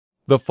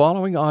The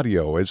following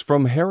audio is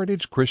from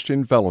Heritage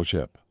Christian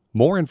Fellowship.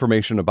 More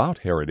information about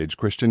Heritage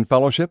Christian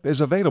Fellowship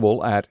is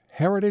available at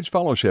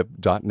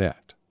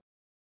heritagefellowship.net.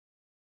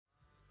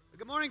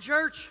 Good morning,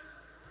 church.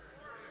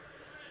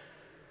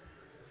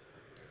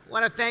 I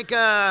want to thank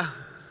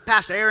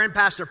Pastor Aaron,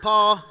 Pastor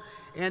Paul,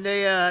 and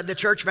the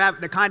church for having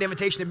the kind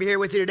invitation to be here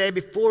with you today.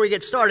 Before we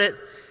get started,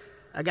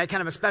 I got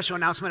kind of a special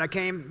announcement. I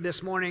came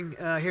this morning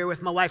here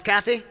with my wife,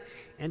 Kathy,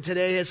 and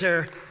today is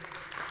her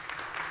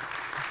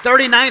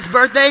 39th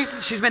birthday.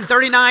 She's been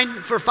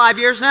 39 for 5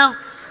 years now.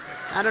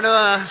 I don't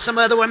know, some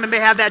other women may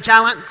have that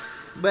talent,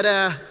 but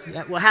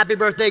happy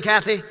birthday,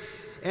 Kathy.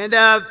 And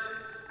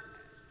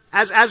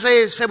as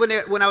I said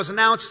when I was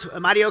announced,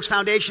 Mighty Oaks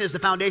Foundation is the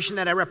foundation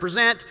that I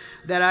represent,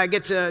 that I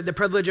get the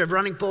privilege of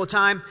running full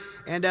time.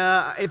 And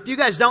if you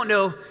guys don't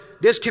know,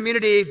 this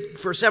community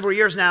for several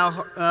years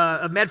now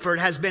of Medford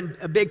has been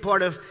a big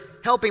part of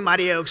helping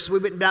Mighty Oaks. We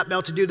wouldn't be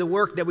able to do the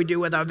work that we do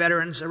with our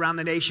veterans around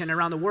the nation,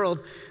 around the world,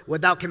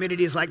 without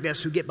communities like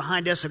this who get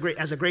behind us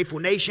as a grateful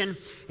nation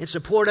and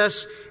support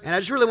us. And I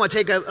just really want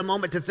to take a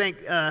moment to thank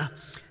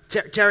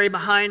Terry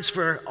Behinds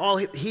for all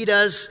he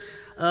does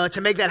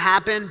to make that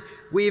happen.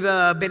 We've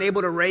been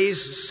able to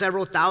raise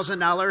several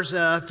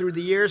 $1,000s through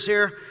the years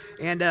here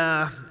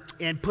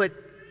and put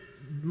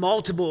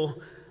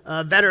multiple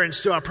veterans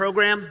through our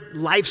program,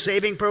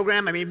 life-saving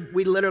program. I mean,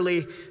 we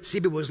literally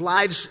see people's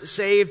lives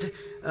saved.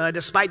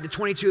 Despite the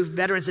 22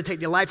 veterans that take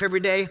their life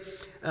every day,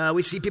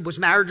 we see people's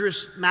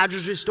marriages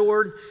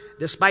restored.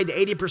 Despite the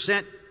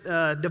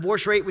 80%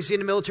 divorce rate we see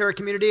in the military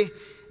community,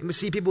 and we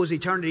see people's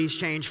eternities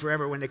change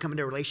forever when they come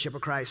into a relationship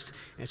with Christ.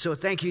 And so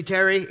thank you,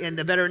 Terry, and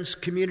the veterans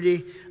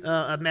community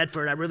of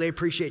Medford. I really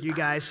appreciate you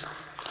guys.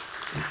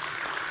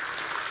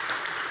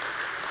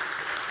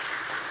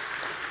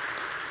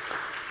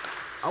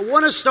 I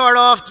want to start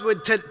off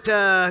with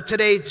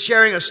today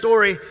sharing a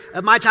story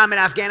of my time in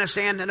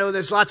Afghanistan. I know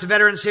there's lots of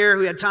veterans here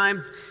who had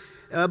time,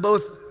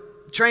 both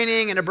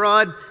training and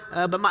abroad.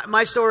 But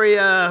my story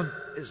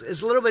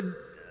is a little bit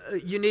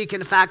unique in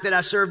the fact that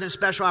I served in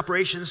special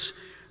operations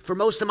for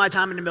most of my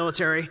time in the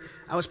military.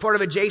 I was part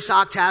of a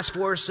JSOC task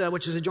force,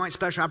 which is a Joint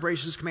Special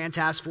Operations Command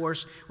task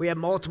force. We have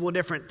multiple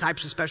different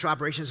types of special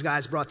operations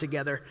guys brought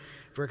together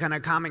for a kind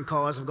of common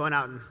cause of going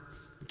out and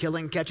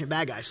killing, catching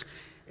bad guys.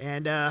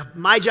 And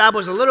my job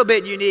was a little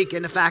bit unique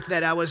in the fact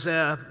that I was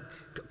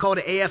called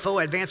an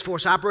AFO, Advanced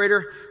Force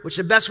Operator, which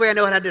the best way I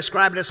know how to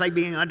describe it is like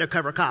being an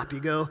undercover cop.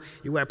 You go,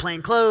 you wear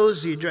plain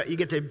clothes, you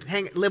get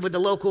to live with the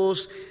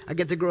locals. I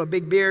get to grow a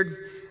big beard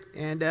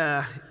and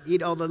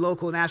eat all the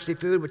local nasty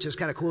food, which is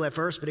kind of cool at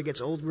first, but it gets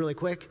old really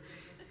quick.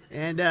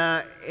 And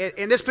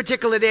in this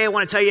particular day I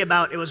want to tell you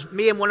about, it was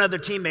me and one other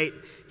teammate.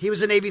 He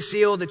was a Navy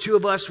SEAL. The two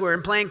of us were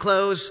in plain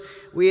clothes.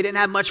 We didn't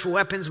have much for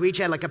weapons. We each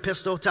had like a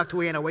pistol tucked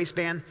away in our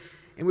waistband.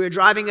 And we were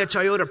driving a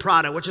Toyota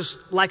Prado, which is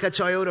like a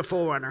Toyota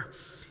 4Runner.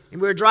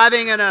 And we were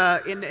driving in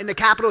the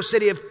capital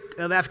city of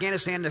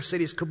Afghanistan, the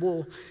city is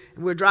Kabul. And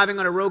we were driving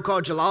on a road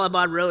called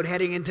Jalalabad Road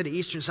heading into the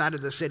eastern side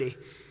of the city.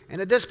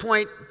 And at this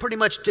point, pretty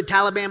much the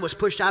Taliban was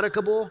pushed out of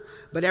Kabul,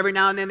 but every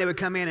now and then they would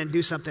come in and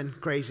do something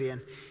crazy.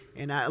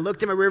 And I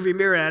looked in my rearview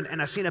mirror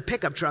and I seen a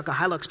pickup truck, a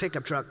Hilux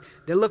pickup truck,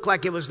 that looked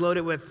like it was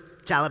loaded with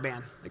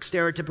Taliban, like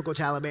stereotypical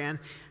Taliban,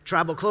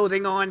 tribal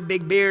clothing on,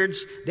 big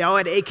beards. They all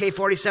had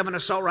AK-47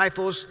 assault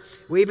rifles.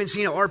 We even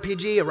seen an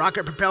RPG, a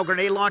rocket-propelled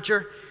grenade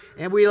launcher.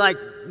 And we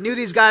knew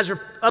these guys were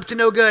up to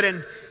no good.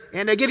 And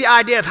to give you an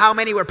idea of how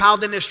many were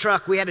piled in this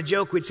truck, we had a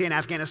joke we'd see in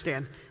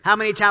Afghanistan. How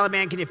many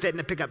Taliban can you fit in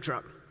a pickup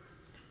truck?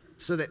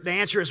 So the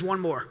answer is one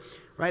more,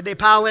 right? They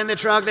pile in the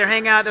truck, they're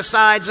hanging out the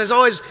sides. There's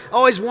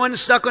always one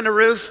stuck on the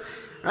roof.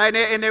 Right,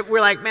 and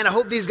we're like, man, I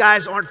hope these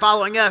guys aren't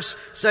following us.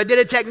 So I did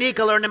a technique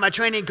I learned in my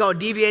training called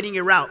deviating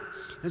your route.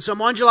 And so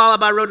I'm on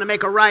Jalalabad Road to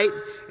make a right,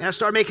 and I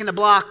start making the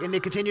block, and they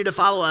continue to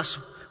follow us.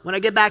 When I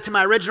get back to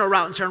my original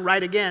route and turn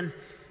right again,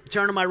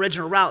 turn to my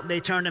original route,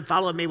 they turned and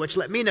followed me, which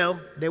let me know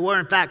they were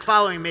in fact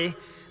following me.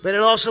 But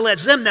it also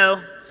lets them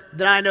know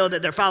that I know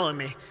that they're following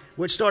me,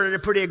 which started a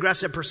pretty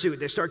aggressive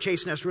pursuit. They start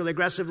chasing us really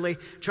aggressively,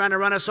 trying to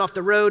run us off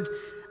the road.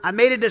 I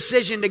made a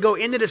decision to go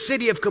into the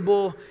city of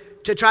Kabul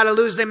to try to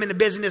lose them in the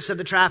busyness of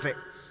the traffic.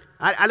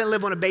 I didn't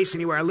live on a base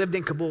anywhere. I lived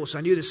in Kabul, so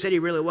I knew the city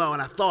really well,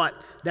 and I thought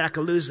that I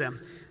could lose them.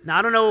 Now,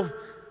 I don't know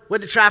what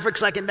the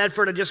traffic's like in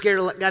Medford. I just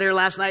got here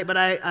last night, but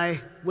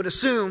I would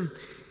assume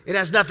it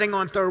has nothing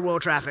on third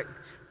world traffic,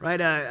 right?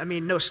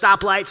 No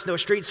stoplights, no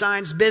street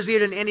signs, busier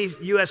than any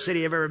U.S.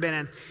 city I've ever been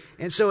in.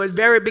 And so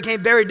it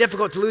became very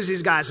difficult to lose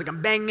these guys. Like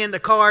I'm banging into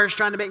cars,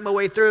 trying to make my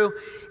way through,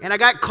 and I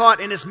got caught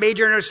in this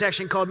major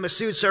intersection called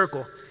Massoud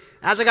Circle.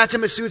 As I got to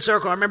Massoud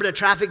Circle, I remember the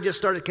traffic just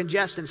started to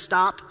congest and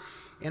stop,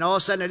 and all of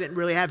a sudden I didn't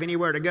really have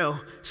anywhere to go.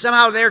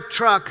 Somehow their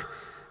truck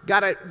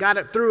got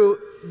it through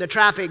the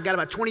traffic, got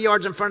about 20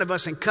 yards in front of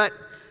us, and cut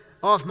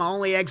off my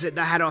only exit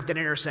that I had off that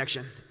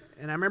intersection.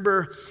 And I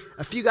remember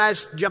a few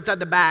guys jumped out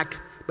the back,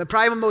 but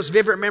probably my most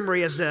vivid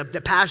memory is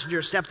the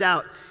passenger stepped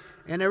out,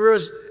 and there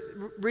was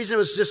reason it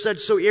was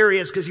just so eerie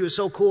is because he was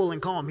so cool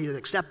and calm. He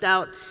stepped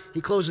out,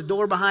 he closed the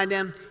door behind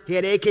him, he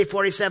had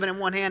AK-47 in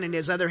one hand, and in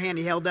his other hand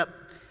he held up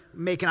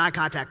making eye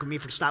contact with me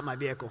to stop my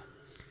vehicle.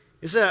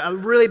 It's a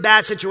really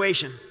bad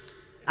situation.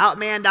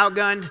 Outmanned,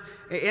 outgunned.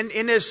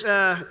 In this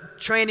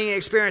training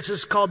experience, this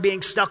is called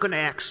being stuck on the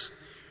X.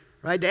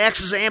 Right? The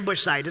X is an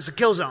ambush site. It's a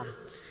kill zone.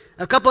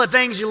 A couple of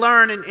things you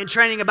learn in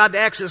training about the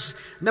X is,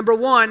 number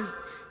one,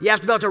 you have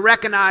to be able to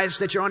recognize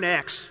that you're on the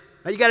X.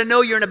 Right? You got to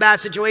know you're in a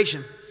bad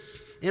situation.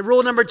 And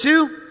rule number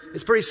two,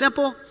 it's pretty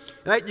simple.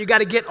 Right? You got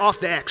to get off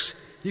the X.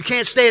 You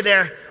can't stay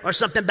there or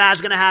something bad's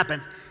going to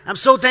happen. I'm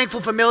so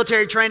thankful for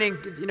military training.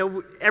 You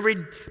know, every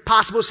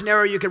possible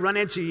scenario you could run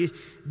into, you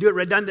do it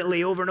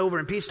redundantly over and over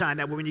in peacetime,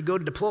 that when you go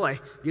to deploy,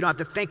 you don't have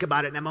to think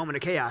about it in a moment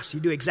of chaos. You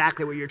do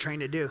exactly what you're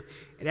trained to do.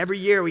 And every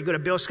year we go to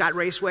Bill Scott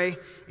Raceway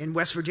in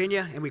West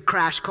Virginia, and we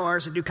crash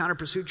cars and do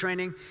counter-pursuit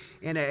training.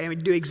 And we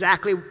do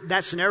exactly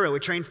that scenario.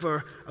 We train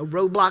for a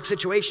roadblock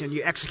situation.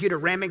 You execute a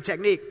ramming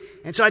technique.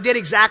 And so I did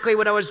exactly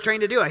what I was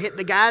trained to do. I hit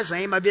the gas. I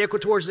aimed my vehicle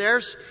towards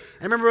theirs.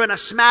 And I remember when I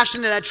smashed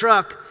into that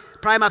truck,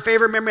 probably my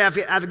favorite memory of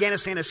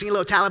Afghanistan is seeing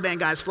little Taliban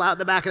guys fly out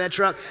the back of that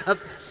truck.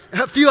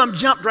 A few of them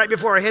jumped right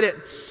before I hit it.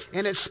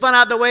 And it spun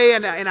out the way.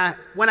 And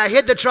when I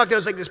hit the truck, there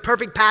was like this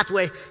perfect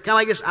pathway, kind of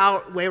like this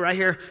way right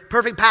here.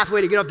 Perfect pathway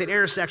to get off the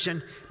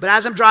intersection. But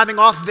as I'm driving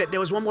off of it, there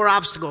was one more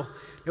obstacle.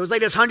 It was like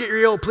this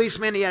 100-year-old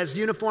policeman. He had his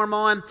uniform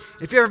on.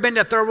 If you've ever been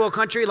to a third world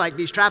country, like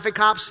these traffic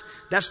cops,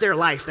 that's their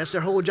life. That's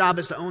their whole job,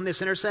 is to own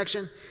this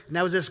intersection. And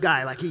that was this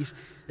guy.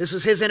 This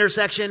was his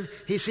intersection.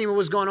 He's seen what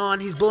was going on.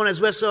 He's blowing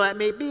his whistle at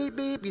me. Beep,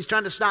 beep. He's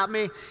trying to stop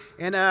me.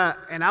 And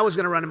I was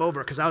going to run him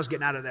over because I was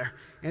getting out of there.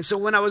 And so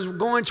when I was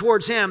going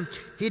towards him,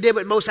 he did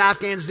what most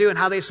Afghans do and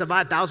how they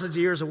survived thousands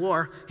of years of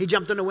war. He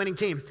jumped on the winning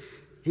team.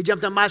 He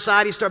jumped on my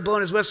side. He started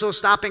blowing his whistle,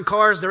 stopping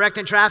cars,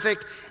 directing traffic,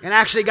 and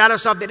actually got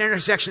us off the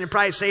intersection and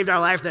probably saved our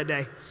life that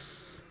day.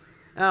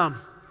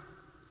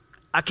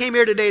 I came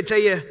here today to tell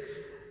you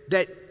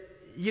that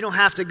you don't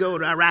have to go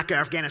to Iraq or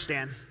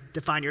Afghanistan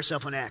to find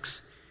yourself on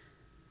X.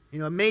 You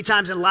know, many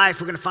times in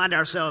life, we're going to find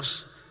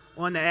ourselves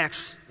on the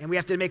X, and we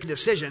have to make a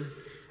decision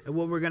of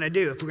what we're going to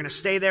do. If we're going to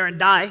stay there and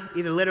die,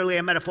 either literally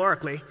or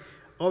metaphorically,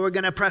 or we're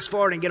going to press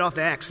forward and get off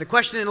the X. The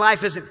question in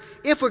life isn't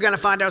if we're going to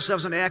find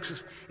ourselves on the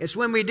X, it's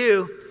when we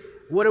do,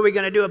 what are we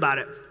going to do about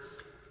it?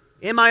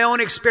 In my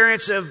own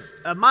experience of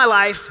my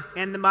life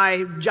and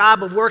my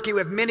job of working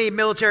with many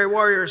military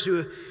warriors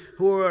who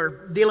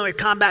are dealing with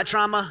combat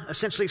trauma,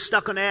 essentially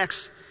stuck on the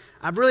X,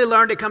 I've really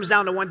learned it comes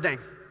down to one thing.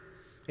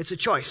 It's a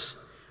choice.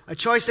 A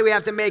choice that we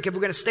have to make if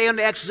we're going to stay on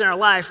the X's in our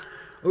life,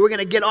 or we're going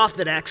to get off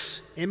that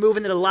X and move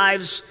into the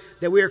lives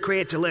that we are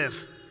created to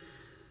live.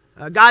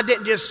 God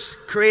didn't just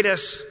create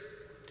us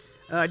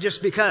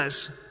just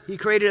because. He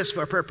created us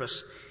for a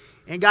purpose.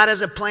 And God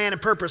has a plan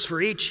and purpose for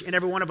each and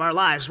every one of our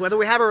lives. Whether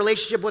we have a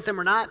relationship with Him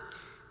or not,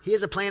 He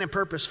has a plan and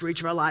purpose for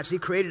each of our lives. He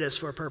created us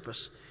for a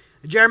purpose.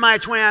 In Jeremiah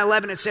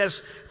 29:11, it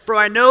says, "For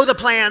I know the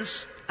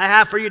plans I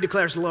have for you,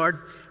 declares the Lord,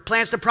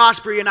 plans to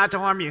prosper you, not to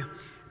harm you,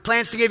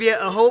 plans to give you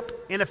a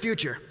hope and a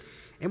future."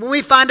 And when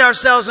we find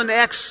ourselves on the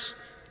X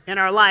in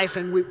our life,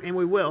 and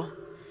we will,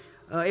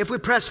 if we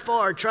press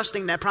forward,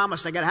 trusting that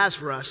promise that God has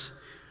for us,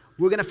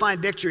 we're going to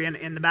find victory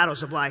in the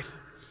battles of life.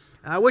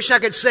 I wish I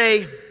could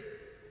say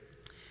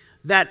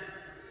that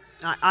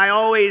I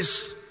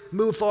always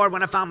moved forward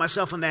when I found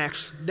myself on the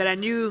X, that I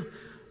knew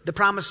the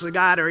promises of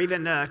God or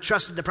even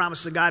trusted the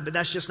promises of God, but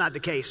that's just not the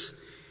case.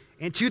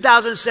 In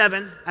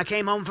 2007, I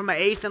came home from my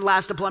 8th and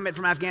last deployment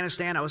from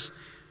Afghanistan. I was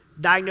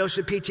diagnosed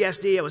with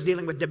PTSD. I was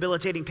dealing with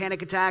debilitating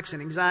panic attacks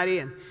and anxiety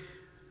and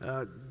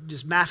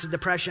just massive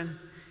depression.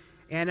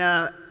 And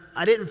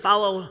I didn't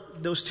follow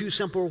those two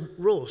simple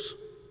rules.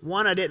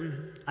 One, I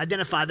didn't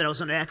identify that I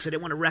was on the X. I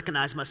didn't want to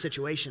recognize my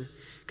situation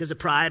because of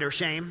pride or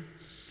shame.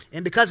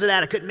 And because of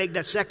that, I couldn't make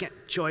that second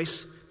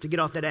choice to get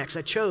off that X.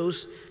 I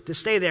chose to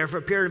stay there for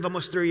a period of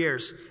almost 3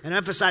 years. And I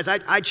emphasize,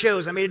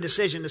 I made a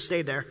decision to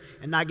stay there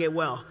and not get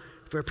well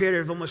for a period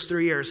of almost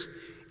 3 years.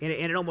 And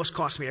it almost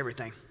cost me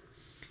everything.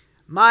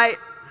 My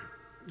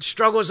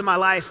struggles in my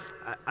life,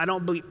 I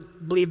don't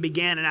believe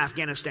began in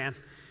Afghanistan.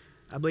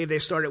 I believe they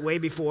started way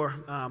before.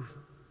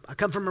 I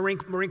come from a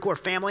Marine Corps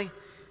family.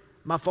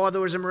 My father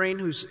was a Marine,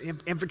 who's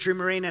infantry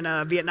Marine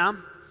in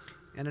Vietnam.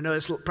 And I know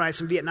there's probably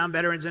some Vietnam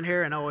veterans in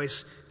here, and I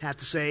always have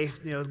to say,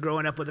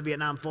 growing up with a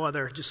Vietnam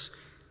father, just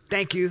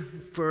thank you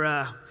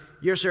for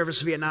your service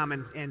to Vietnam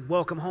and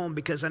welcome home,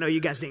 because I know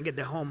you guys didn't get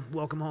the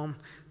welcome home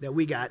that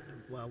we got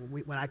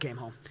when I came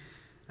home.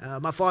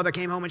 My father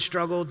came home and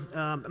struggled.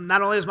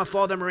 Not only is my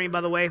father a Marine,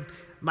 by the way,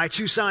 my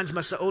two sons,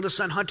 my oldest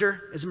son,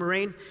 Hunter, is a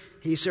Marine.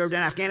 He served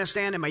in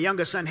Afghanistan, and my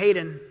youngest son,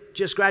 Hayden,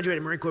 just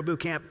graduated Marine Corps boot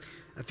camp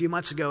a few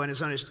months ago and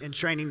is in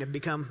training to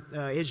become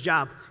his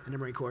job in the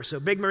Marine Corps. So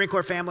big Marine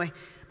Corps family.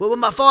 But when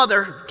my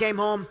father came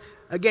home,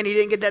 again, he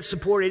didn't get that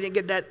support. He didn't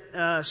get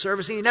that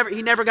service. He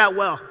never got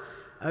well.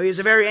 He was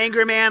a very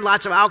angry man,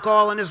 lots of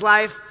alcohol in his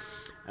life,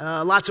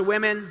 lots of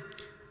women.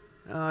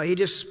 He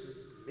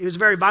was a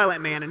very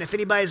violent man. And if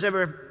anybody's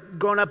ever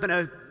grown up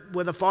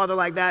with a father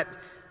like that,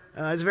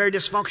 it's a very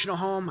dysfunctional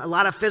home, a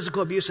lot of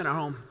physical abuse in our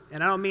home.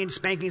 And I don't mean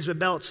spankings with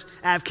belts.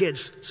 I have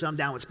kids, so I'm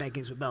down with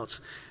spankings with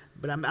belts.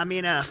 But I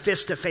mean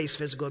fist-to-face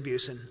physical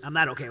abuse, and I'm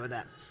not okay with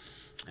that.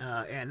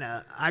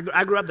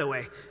 I grew up that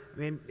way. I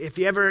mean, if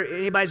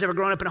anybody's ever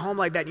grown up in a home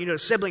like that,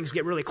 siblings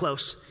get really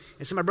close.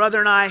 And so my brother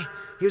and I,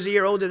 he was a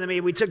year older than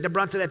me. We took the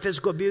brunt of that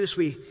physical abuse.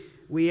 We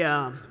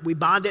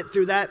bonded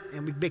through that,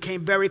 and we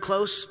became very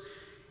close.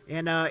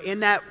 And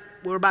in that,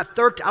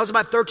 I was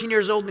about 13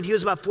 years old, and he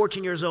was about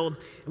 14 years old.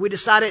 And we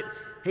decided,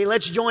 hey,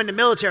 let's join the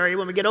military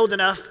when we get old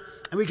enough,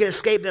 and we can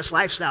escape this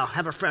lifestyle,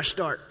 have a fresh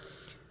start.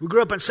 We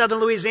grew up in southern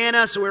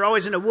Louisiana, so we were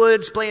always in the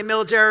woods playing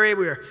military.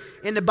 We were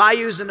in the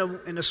bayous and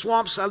the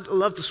swamps. I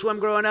loved to swim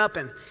growing up,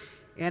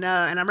 and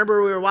I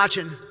remember we were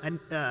watching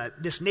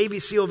this Navy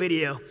SEAL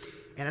video,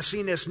 and I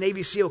seen this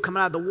Navy SEAL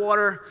coming out of the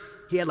water.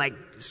 He had like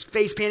his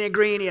face painted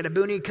green. He had a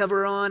boonie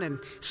cover on and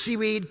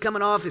seaweed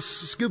coming off his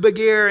scuba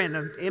gear and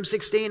an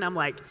M16. I'm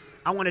like,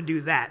 I want to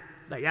do that.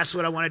 Like, that's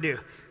what I want to do.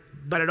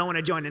 But I don't want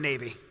to join the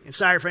Navy. And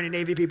sorry for any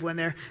Navy people in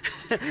there.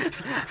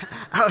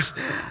 I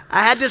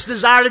had this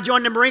desire to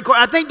join the Marine Corps.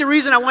 I think the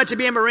reason I wanted to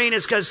be a Marine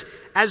is because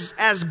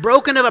as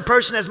broken of a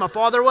person as my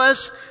father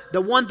was,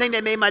 the one thing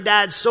that made my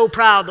dad so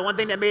proud, the one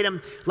thing that made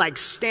him like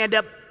stand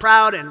up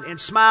proud and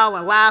smile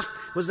and laugh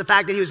was the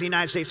fact that he was a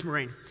United States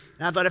Marine.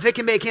 And I thought, if it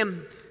can make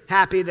him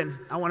happy, then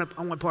I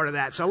want part of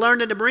that. So I learned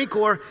that the Marine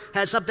Corps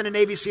had something in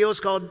Navy SEALs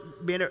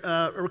called being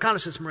a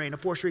reconnaissance Marine, a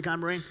force recon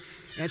Marine.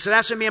 And so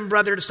that's what me and my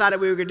brother decided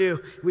we were going to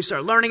do. We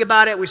started learning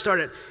about it. We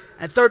started,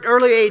 at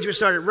early age, we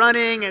started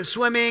running and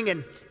swimming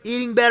and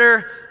eating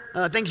better,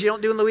 things you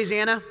don't do in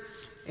Louisiana.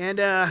 And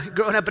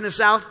growing up in the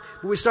South,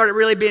 we started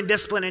really being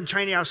disciplined and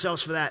training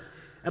ourselves for that.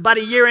 About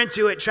a year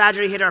into it,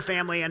 tragedy hit our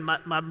family, and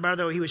my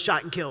brother, he was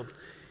shot and killed.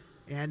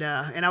 And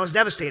I was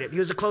devastated. He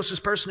was the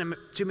closest person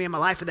to me in my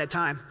life at that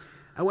time.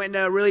 I went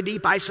into really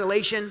deep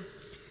isolation.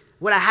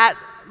 What I had,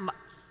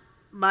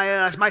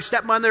 my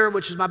stepmother,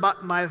 which is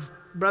my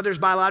brother's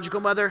biological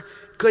mother,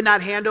 could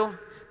not handle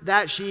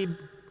that. She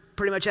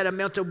pretty much had a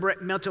mental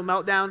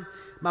meltdown.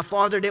 My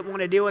father didn't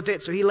want to deal with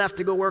it, so he left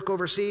to go work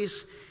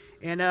overseas.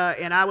 And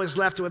I was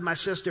left with my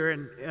sister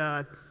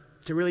and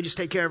to really just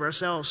take care of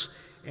ourselves.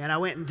 And I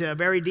went into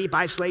very deep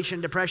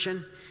isolation,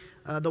 depression.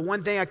 The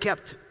one thing I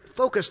kept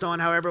focused on,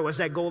 however, was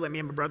that goal that me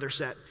and my brother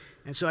set.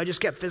 And so I just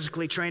kept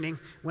physically training.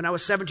 When I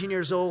was 17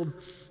 years old,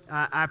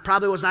 I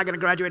probably was not going to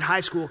graduate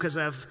high school because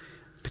of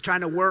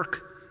trying to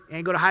work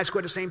and go to high school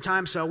at the same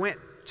time. So I went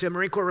to a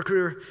Marine Corps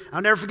recruiter.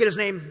 I'll never forget his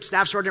name,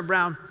 Staff Sergeant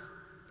Brown.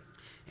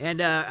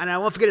 And I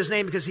won't forget his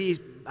name because he,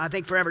 I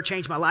think, forever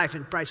changed my life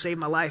and probably saved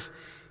my life.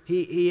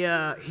 He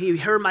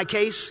heard my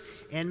case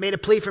and made a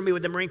plea for me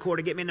with the Marine Corps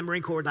to get me in the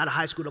Marine Corps without a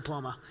high school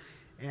diploma.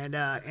 And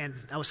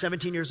I was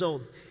 17 years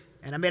old.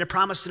 And I made a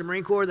promise to the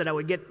Marine Corps that I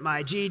would get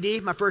my GED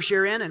my first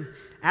year in. And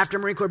after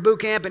Marine Corps boot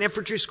camp and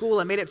infantry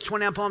school, I made it to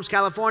 29 Palms,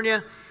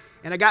 California.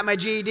 And I got my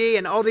GED.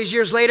 And all these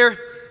years later,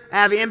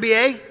 I have an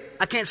MBA.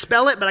 I can't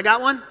spell it, but I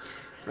got one.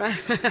 Right?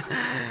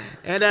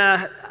 And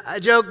I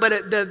joke,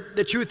 but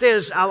the truth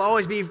is, I'll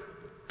always be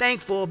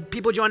thankful.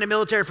 People join the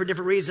military for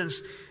different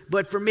reasons.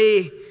 But for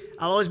me,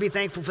 I'll always be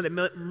thankful for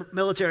the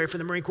military, for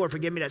the Marine Corps, for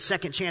giving me that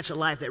second chance at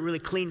life, that really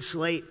clean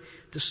slate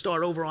to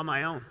start over on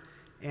my own.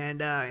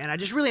 And I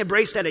just really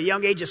embraced that at a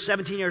young age of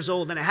 17 years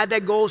old. And I had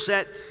that goal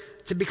set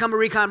to become a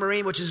recon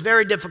Marine, which is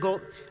very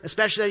difficult,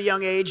 especially at a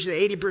young age, the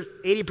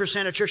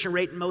 80% attrition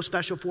rate in most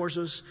special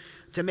forces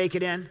to make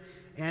it in.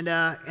 And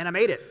I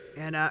made it.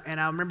 And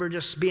I remember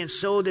just being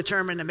so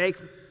determined to make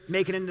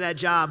it into that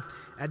job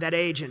at that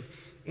age.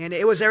 And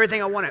it was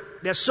everything I wanted.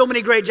 There's so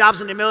many great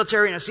jobs in the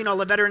military, and I've seen all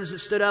the veterans that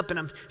stood up, and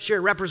I'm sure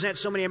it represents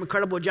so many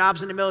incredible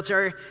jobs in the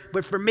military.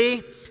 But for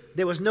me,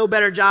 there was no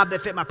better job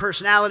that fit my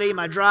personality,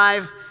 my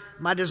drive,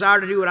 my desire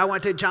to do what I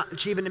wanted to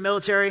achieve in the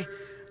military.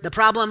 The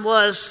problem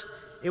was,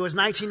 it was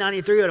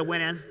 1993 when I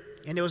went in,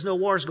 and there was no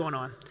wars going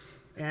on.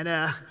 And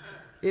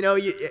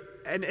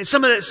and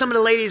some of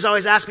the ladies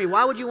always ask me,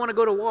 why would you want to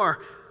go to war?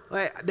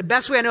 Well, the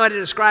best way I know how to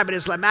describe it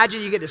is, like,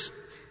 imagine you get this,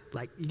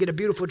 like, you get a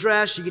beautiful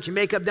dress, you get your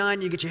makeup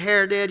done, you get your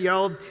hair did, you're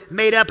all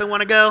made up and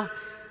want to go,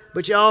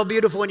 but you're all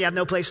beautiful and you have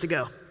no place to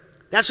go.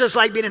 That's what it's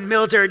like being in the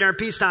military during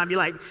peacetime. You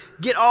like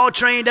get all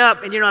trained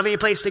up and you don't have any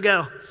place to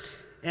go.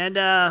 And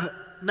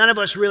none of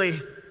us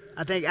really,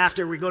 I think,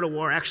 after we go to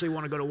war, actually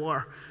want to go to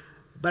war.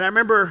 But I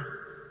remember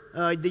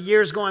the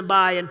years going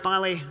by, and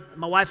finally,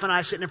 my wife and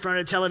I sitting in front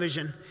of the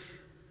television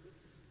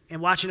and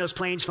watching those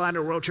planes fly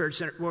into World Trade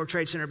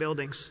Center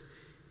buildings.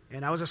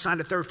 And I was assigned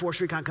to 3rd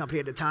Force Recon Company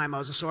at the time. I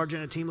was a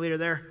sergeant and a team leader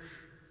there.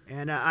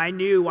 And I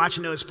knew,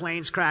 watching those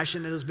planes crash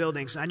into those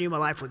buildings, I knew my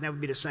life would never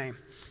be the same.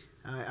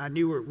 I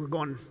knew we're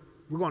going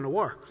to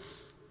war.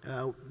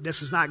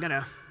 This is not going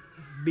to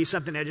be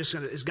something that just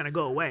is going to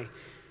go away.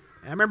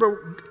 And I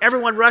remember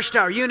everyone rushed to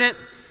our unit,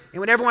 and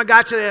when everyone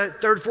got to the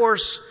 3rd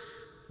Force,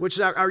 which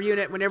is our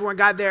unit, when everyone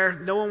got there,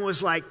 no one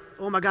was like,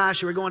 oh my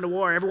gosh, we're going to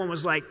war. Everyone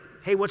was like,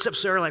 hey, what's up,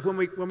 sir? Like, when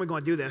we going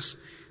to do this?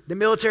 The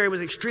military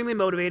was extremely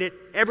motivated.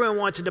 Everyone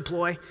wanted to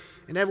deploy,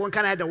 and everyone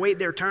kind of had to wait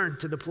their turn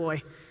to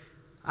deploy.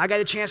 I got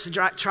a chance to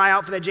try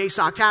out for the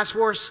JSOC task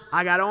force.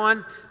 I got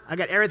on. I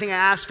got everything I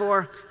asked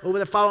for. Over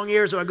the following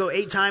years, I would go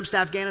 8 times to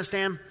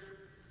Afghanistan.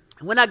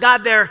 When I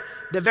got there,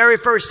 the very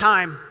first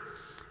time,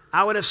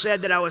 I would have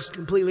said that I was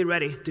completely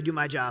ready to do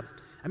my job.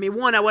 I mean,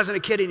 one, I wasn't a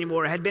kid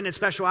anymore. I had been in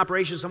special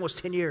operations almost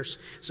 10 years.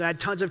 So I had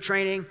tons of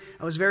training.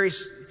 I was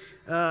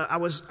I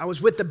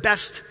was with the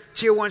best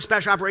Tier 1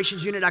 special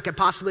operations unit I could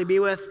possibly be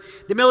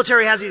with. The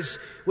military has these,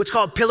 what's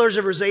called pillars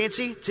of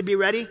resiliency to be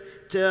ready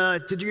to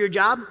do your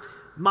job.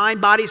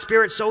 Mind, body,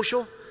 spirit,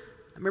 social.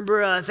 I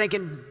remember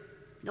thinking,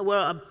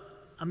 well,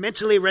 I'm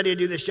mentally ready to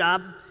do this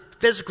job.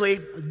 Physically,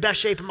 the best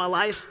shape of my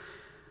life.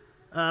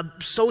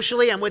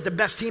 Socially, I'm with the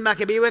best team I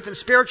could be with. And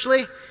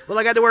spiritually, well,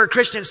 I got the word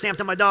Christian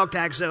stamped on my dog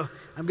tag, so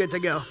I'm good to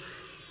go.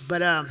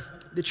 But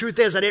the truth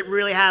is, I didn't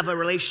really have a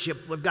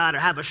relationship with God or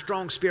have a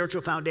strong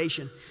spiritual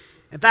foundation.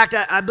 In fact,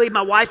 I believe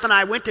my wife and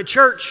I went to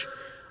church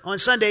on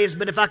Sundays,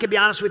 but if I could be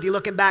honest with you,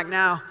 looking back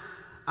now,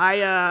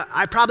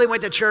 I probably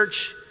went to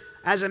church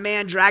as a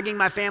man dragging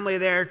my family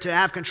there to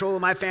have control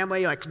of my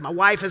family. Like, my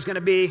wife is going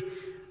to be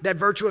that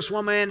virtuous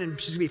woman,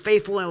 and she's going to be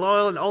faithful and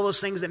loyal and all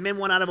those things that men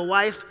want out of a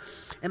wife.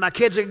 And my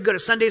kids are going to go to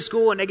Sunday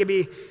school, and they can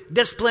be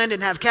disciplined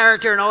and have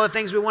character and all the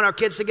things we want our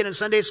kids to get in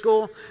Sunday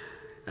school,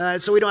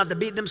 so we don't have to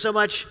beat them so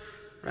much,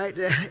 right?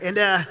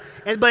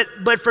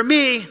 But for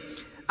me,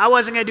 I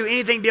wasn't going to do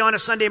anything beyond a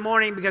Sunday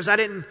morning because I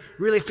didn't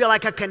really feel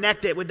like I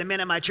connected with the men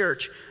at my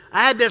church.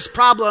 I had this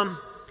problem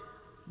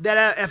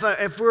that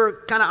if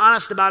we're kind of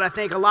honest about, I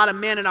think a lot of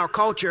men in our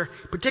culture,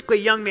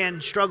 particularly young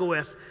men, struggle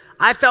with.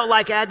 I felt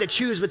like I had to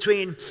choose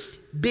between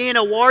being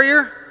a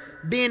warrior,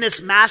 being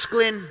this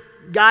masculine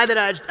guy that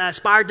I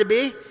aspired to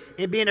be,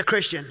 and being a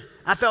Christian.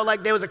 I felt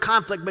like there was a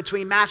conflict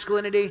between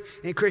masculinity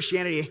and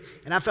Christianity,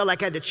 and I felt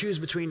like I had to choose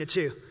between the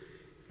two.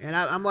 And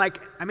I'm like,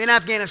 I'm in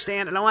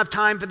Afghanistan, and I don't have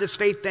time for this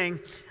faith thing.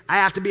 I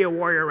have to be a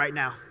warrior right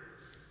now.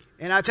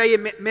 And I'll tell you,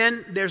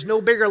 men, there's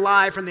no bigger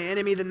lie from the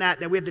enemy than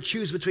that we have to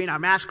choose between our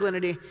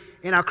masculinity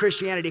and our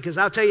Christianity. Because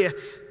I'll tell you,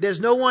 there's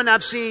no one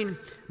I've seen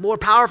more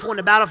powerful in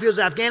the battlefields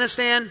of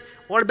Afghanistan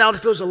or the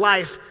battlefields of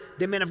life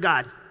than men of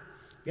God.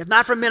 If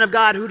not for men of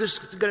God, who's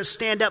going to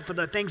stand up for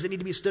the things that need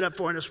to be stood up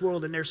for in this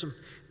world? And there's some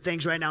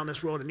things right now in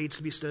this world that needs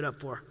to be stood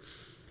up for.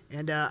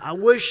 And I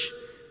wish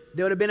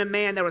there would have been a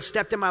man that would have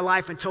stepped in my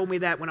life and told me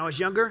that when I was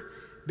younger,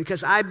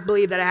 because I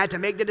believe that I had to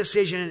make the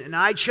decision, and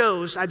I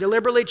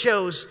deliberately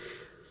chose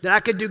that I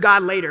could do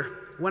God later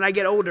when I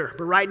get older.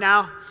 But right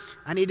now,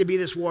 I need to be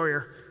this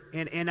warrior.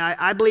 And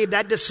I believe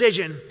that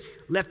decision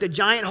left a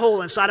giant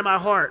hole inside of my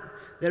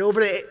heart that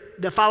over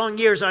the following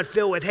years I'd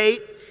fill with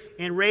hate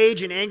and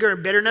rage and anger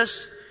and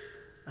bitterness.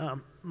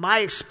 My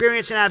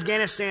experience in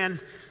Afghanistan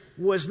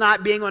was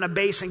not being on a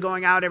base and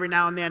going out every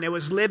now and then. It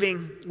was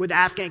living with the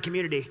Afghan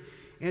community.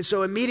 And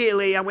so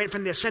immediately I went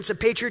from this sense of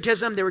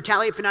patriotism, they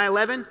retaliate for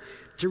 9/11,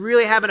 to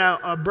really having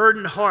a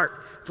burdened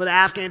heart for the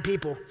Afghan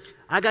people.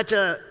 I got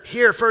to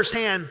hear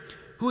firsthand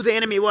who the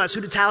enemy was, who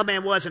the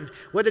Taliban was, and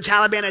what the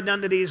Taliban had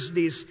done to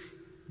these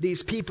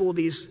people,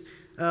 these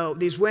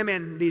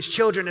women, these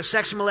children, the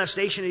sexual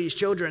molestation of these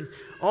children,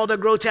 all the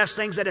grotesque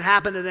things that had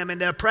happened to them and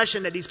the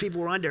oppression that these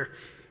people were under.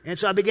 And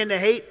so I began to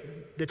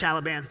hate the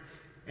Taliban.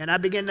 And I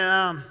began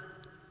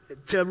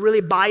to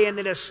really buy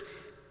into this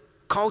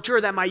culture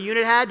that my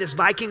unit had, this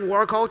Viking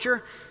war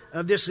culture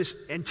of this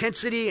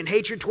intensity and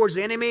hatred towards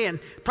the enemy. And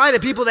probably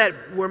the people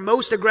that were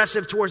most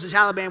aggressive towards the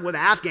Taliban were the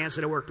Afghans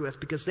that I worked with,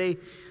 because they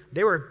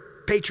were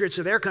patriots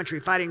of their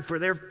country, fighting for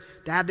to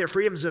have their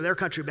freedoms of their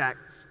country back.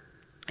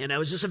 And it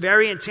was just a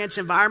very intense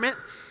environment.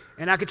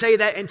 And I can tell you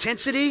that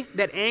intensity,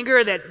 that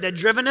anger, that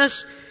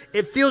drivenness,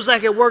 it feels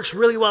like it works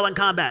really well in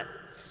combat.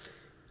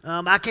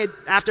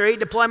 After 8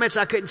 deployments,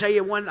 I couldn't tell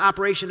you one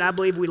operation I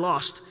believe we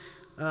lost.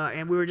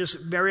 And we were just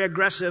very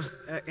aggressive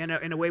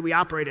in the way we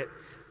operated.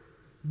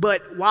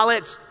 But while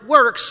it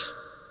works,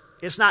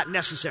 it's not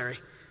necessary.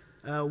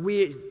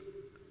 We,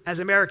 as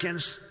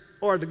Americans,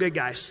 are the good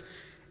guys.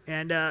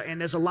 And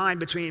there's a line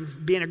between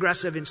being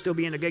aggressive and still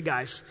being the good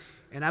guys.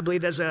 And I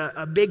believe there's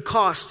a big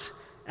cost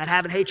at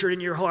having hatred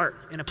in your heart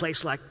in a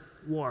place like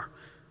war.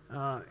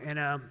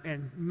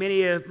 And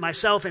many of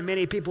myself and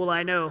many people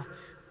I know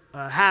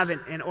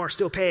haven't and are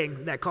still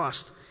paying that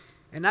cost.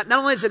 And not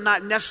only is it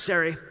not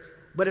necessary,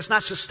 but it's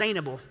not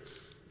sustainable.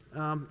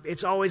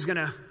 It's always going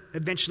to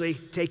eventually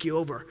take you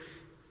over.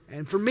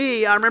 And for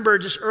me, I remember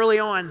just early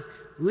on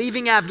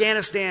leaving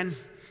Afghanistan,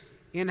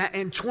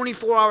 and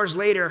 24 hours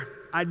later,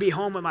 I'd be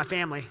home with my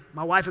family.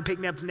 My wife would pick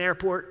me up from the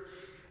airport,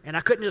 and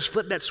I couldn't just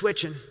flip that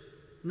switch and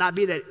not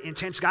be that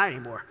intense guy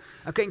anymore.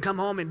 I couldn't come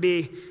home and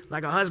be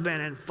like a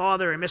husband and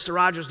father and Mr.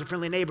 Rogers, the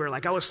friendly neighbor.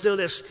 Like, I was still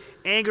this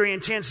angry,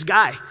 intense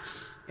guy.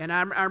 And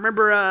I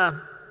remember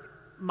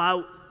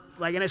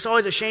and it's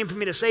always a shame for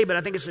me to say, but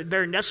I think it's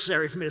very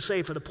necessary for me to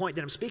say for the point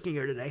that I'm speaking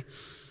here today.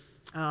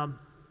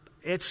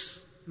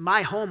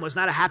 My home was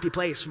not a happy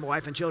place for my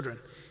wife and children.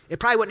 It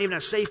probably wasn't even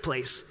a safe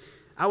place.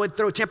 I would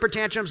throw temper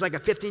tantrums like a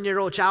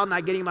 15-year-old child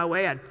not getting my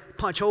way. I'd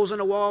punch holes in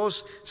the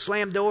walls,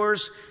 slam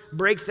doors,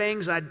 break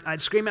things.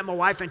 I'd scream at my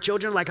wife and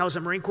children like I was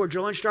a Marine Corps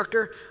drill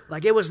instructor.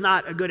 Like, it was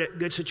not a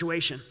good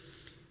situation.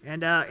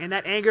 And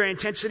that anger and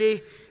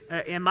intensity,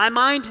 in my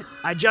mind,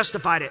 I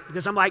justified it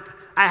because I'm like,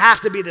 I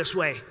have to be this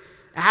way.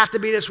 I have to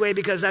be this way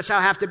because that's how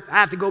I have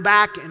to go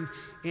back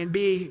and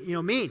be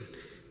mean.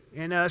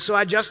 And so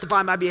I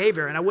justify my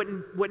behavior, and I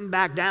wouldn't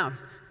back down.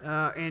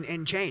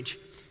 and change.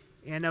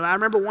 And I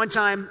remember one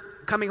time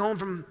coming home,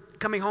 and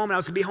I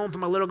was going to be home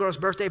from a little girl's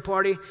birthday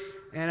party.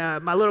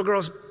 And my little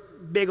girl's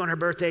big on her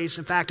birthdays.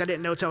 In fact, I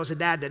didn't know until I was a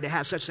dad that they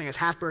have such thing as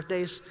half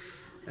birthdays.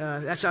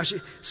 That's how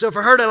so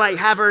for her to like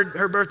have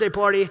her birthday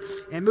party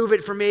and move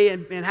it for me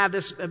and have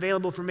this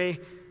available for me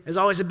is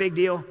always a big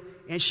deal.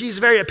 And she's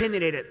very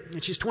opinionated.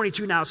 And she's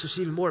 22 now, so she's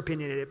even more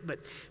opinionated. But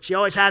she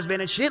always has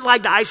been. And she didn't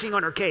like the icing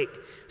on her cake.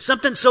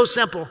 Something so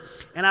simple.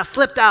 And I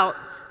flipped out,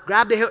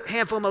 grabbed a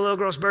handful of my little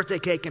girl's birthday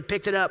cake and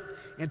picked it up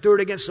and threw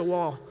it against the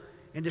wall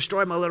and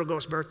destroyed my little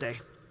girl's birthday.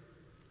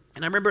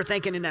 And I remember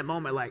thinking in that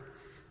moment, like,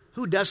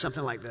 who does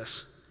something like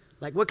this?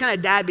 Like, what kind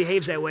of dad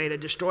behaves that way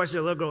that destroys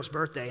their little girl's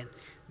birthday? And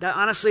that,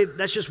 honestly,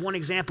 that's just one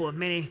example of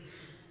many,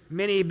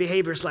 many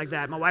behaviors like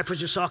that. My wife was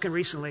just talking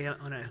recently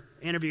on an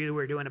interview that we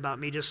were doing about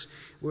me.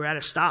 We were at a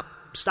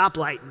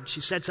stoplight, and she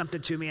said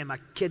something to me, and my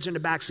kids are in the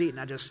back seat, and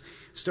I just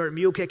started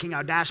mule kicking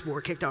our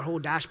dashboard, kicked our whole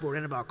dashboard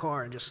into our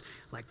car, and just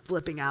like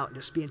flipping out and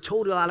just being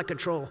totally out of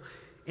control.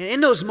 And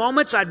in those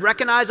moments, I'd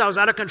recognize I was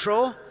out of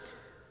control,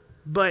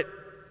 but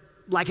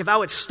like if I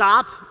would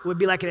stop, it would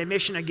be like an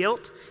admission of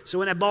guilt. So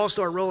when that ball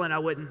started rolling, I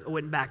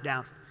wouldn't back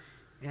down.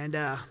 And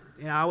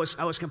I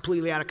was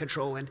completely out of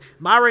control. And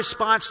my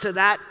response to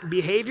that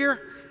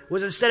behavior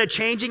was, instead of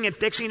changing and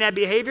fixing that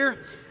behavior,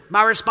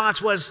 my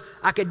response was,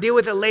 I could deal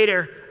with it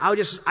later. I would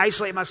just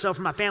isolate myself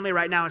from my family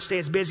right now and stay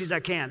as busy as I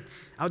can.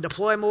 I'll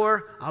deploy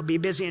more. I'll be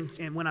busy,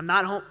 and when I'm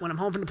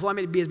home from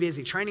deployment, be as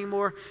busy training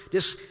more.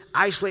 Just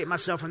isolate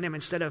myself from them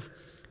instead of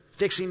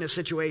fixing the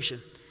situation.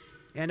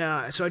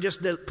 And so I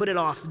just put it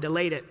off,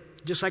 delayed it,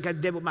 just like I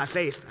did with my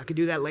faith. I could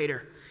do that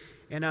later.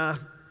 And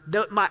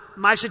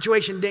my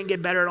situation didn't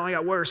get better. It only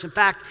got worse. In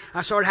fact,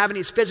 I started having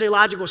these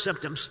physiological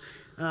symptoms.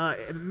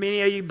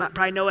 Many of you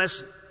probably know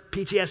as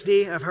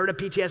PTSD. I've heard of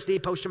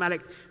PTSD,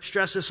 post-traumatic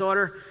stress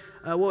disorder.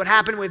 What would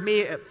happen with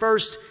me at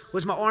first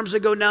was my arms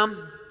would go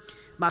numb.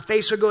 My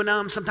face would go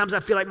numb. Sometimes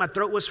I feel like my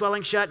throat was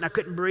swelling shut and I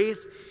couldn't breathe.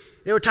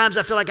 There were times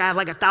I feel like I have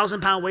like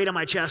 1,000-pound weight on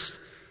my chest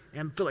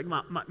and feel like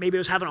maybe I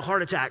was having a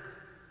heart attack.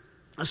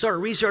 I started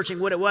researching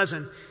what it was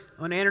on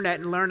the internet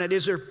and learned that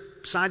these are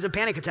signs of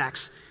panic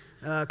attacks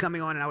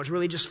coming on. And I was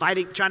really just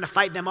trying to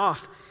fight them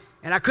off.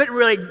 And I couldn't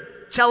really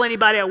tell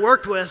anybody I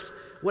worked with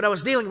what I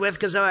was dealing with,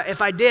 because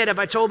if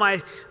I told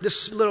my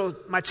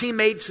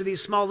teammates of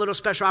these small little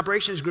special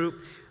operations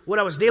group what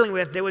I was dealing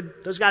with,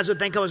 those guys would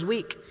think I was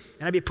weak,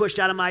 and I'd be pushed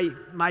out of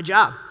my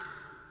job.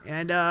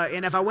 And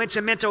if I went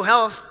to mental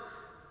health,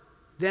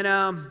 then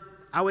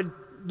I would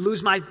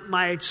lose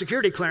my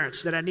security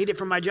clearance that I needed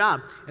from my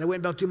job, and I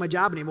wouldn't be able to do my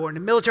job anymore. And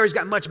the military's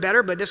got much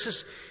better, but this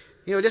is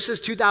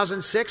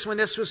 2006 when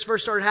this was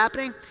first started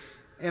happening.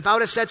 If I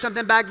would have said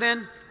something back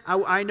then,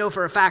 I know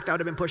for a fact I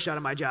would have been pushed out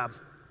of my job.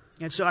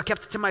 And so I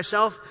kept it to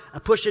myself. I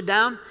pushed it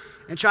down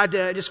and tried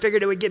to just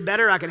figured it would get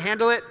better. I could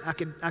handle it. I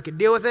could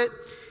deal with it,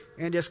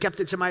 and just kept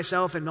it to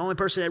myself. And the only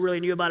person that really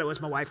knew about it was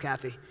my wife,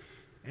 Kathy.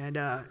 And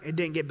it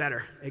didn't get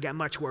better. It got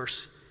much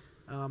worse.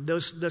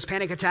 Those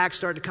panic attacks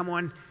started to come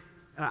on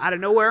out of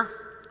nowhere,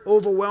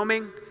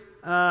 overwhelming.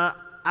 I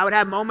would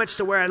have moments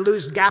to where I'd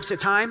lose gaps of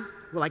time,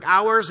 like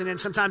hours, and then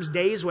sometimes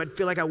days where I'd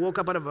feel like I woke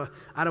up out of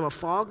a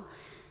fog.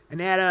 And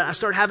then I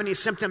started having these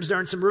symptoms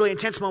during some really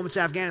intense moments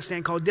in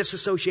Afghanistan called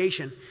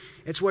disassociation.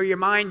 It's where your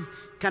mind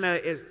kind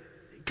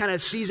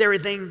of sees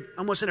everything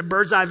almost in a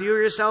bird's eye view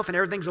of yourself, and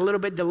everything's a little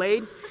bit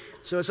delayed.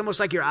 So it's almost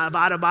like you're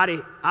out of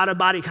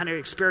body kind of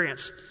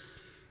experience.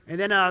 And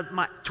then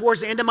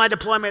towards the end of my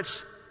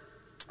deployments,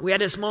 we had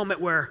this moment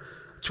where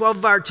 12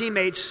 of our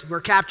teammates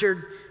were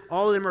captured.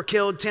 All of them were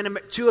killed.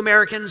 2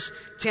 Americans,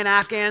 10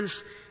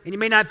 Afghans. And you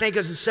may not think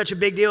it's such a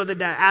big deal that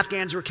the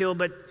Afghans were killed,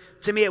 but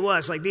to me it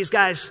was. Like these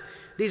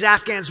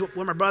Afghans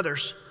were my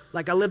brothers.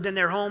 Like I lived in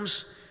their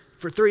homes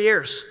for 3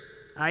 years.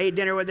 I ate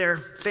dinner with their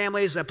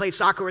families. I played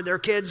soccer with their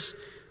kids.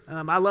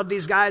 I love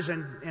these guys,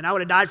 and I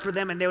would have died for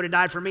them, and they would have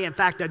died for me. In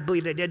fact, I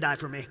believe they did die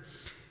for me.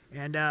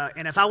 And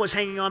if I was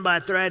hanging on by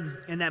a thread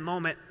in that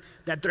moment,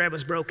 that thread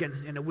was broken,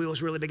 and the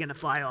wheels really began to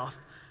fly off.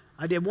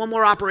 I did one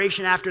more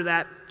operation after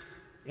that,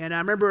 and I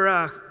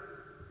remember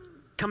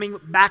coming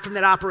back from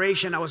that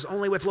operation. I was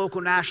only with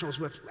local nationals,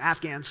 with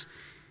Afghans.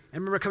 I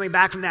remember coming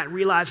back from that and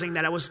realizing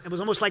that it was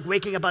almost like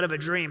waking up out of a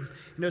dream.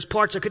 And those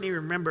parts I couldn't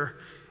even remember.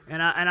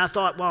 And I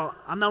thought, well,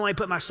 I'm not only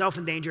putting myself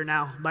in danger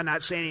now by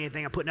not saying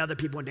anything, I'm putting other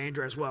people in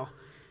danger as well.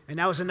 And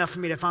that was enough for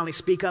me to finally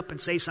speak up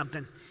and say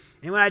something.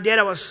 And when I did,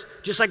 I was,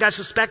 just like I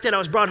suspected, I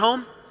was brought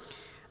home.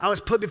 I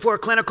was put before a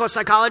clinical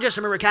psychologist.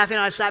 I remember Kathy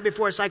and I sat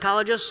before a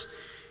psychologist.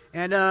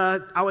 And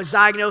I was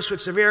diagnosed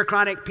with severe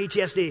chronic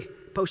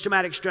PTSD,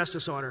 post-traumatic stress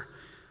disorder.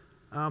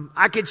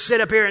 I could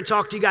sit up here and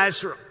talk to you guys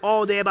for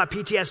all day about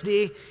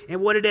PTSD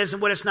and what it is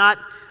and what it's not.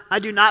 I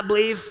do not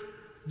believe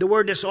the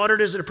word disordered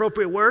is an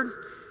appropriate word.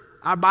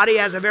 Our body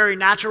has a very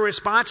natural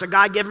response, a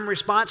God-given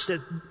response to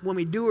when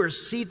we do or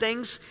see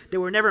things that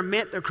were never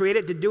meant or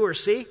created to do or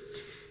see.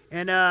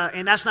 And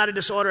that's not a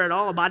disorder at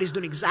all. Our body's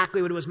doing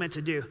exactly what it was meant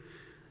to do.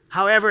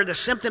 However, the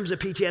symptoms of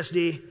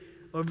PTSD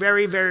are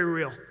very, very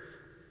real.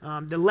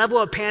 The level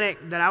of panic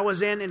that I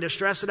was in and the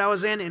stress that I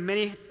was in, and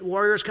many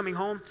warriors coming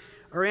home,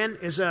 are in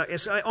is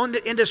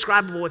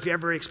indescribable if you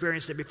ever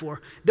experienced it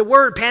before. The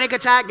word panic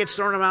attack gets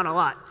thrown around a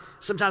lot.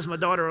 Sometimes my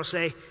daughter will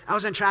say, I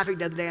was in traffic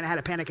the other day and I had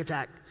a panic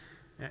attack.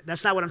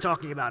 That's not what I'm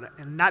talking about,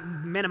 and not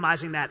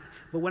minimizing that.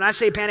 But when I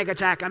say panic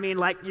attack, I mean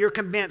like you're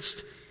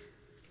convinced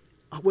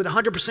with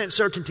 100%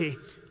 certainty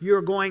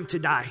you're going to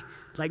die.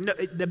 Like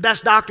the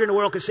best doctor in the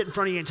world could sit in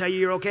front of you and tell you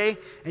you're okay,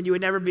 and you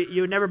would never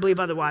believe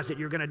otherwise that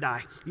you're going to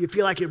die. You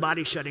feel like your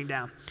body's shutting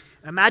down.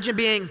 Imagine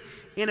being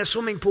in a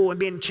swimming pool and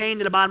being chained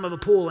to the bottom of a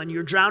pool and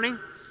you're drowning,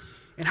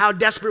 and how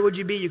desperate would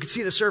you be? You could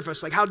see the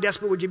surface. Like how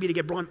desperate would you be to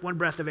get one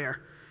breath of air?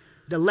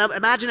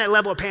 Imagine that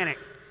level of panic,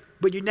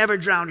 but you never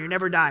drown, you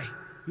never die.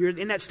 You're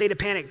in that state of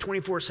panic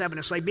 24/7.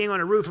 It's like being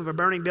on a roof of a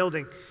burning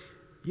building.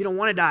 You don't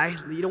want to die.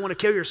 You don't want to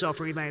kill yourself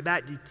or anything like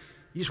that. You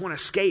just want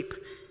to escape,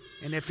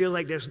 and it feels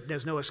like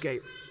there's no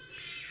escape.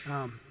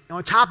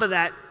 On top of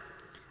that,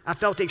 I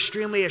felt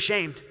extremely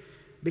ashamed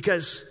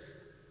because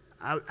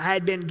I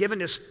had been given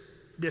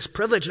this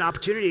privilege and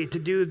opportunity to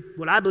do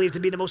what I believe to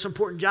be the most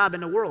important job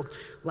in the world.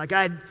 Like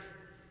I had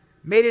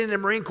made it in the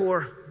Marine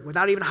Corps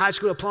without even a high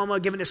school diploma,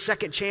 given a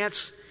second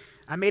chance.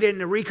 I made it in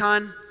the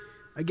recon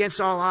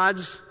against all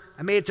odds.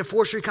 I made it to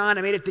Force Recon,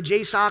 I made it to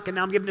JSOC, and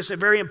now I'm giving this a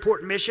very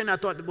important mission. I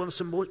thought one of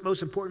the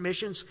most important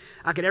missions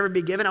I could ever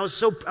be given. I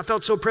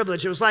felt so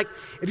privileged. It was like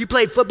if you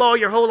played football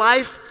your whole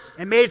life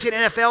and made it to the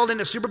NFL and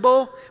the Super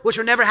Bowl, which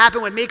would never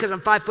happen with me because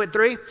I'm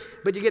 5'3",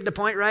 but you get the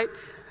point, right?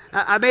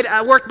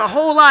 I worked my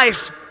whole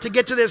life to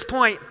get to this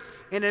point.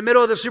 In the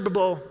middle of the Super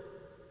Bowl,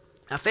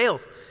 I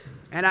failed.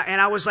 And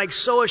I was like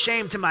so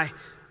ashamed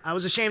I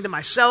was ashamed of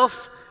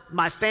myself,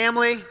 my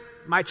family,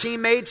 my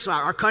teammates,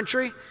 our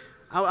country.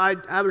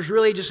 I was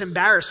really just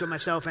embarrassed with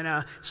myself.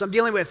 And so I'm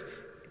dealing with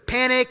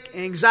panic,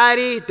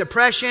 anxiety,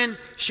 depression,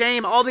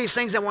 shame, all these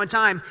things at one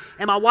time.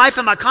 And my wife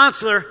and my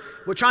counselor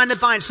were trying to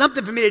find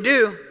something for me to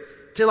do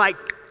to like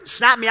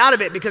snap me out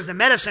of it because the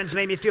medicines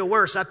made me feel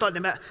worse. I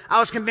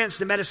was convinced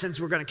the medicines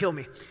were going to kill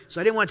me. So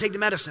I didn't want to take the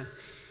medicine.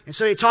 And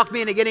so they talked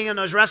me into getting on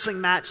those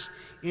wrestling mats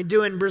and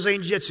doing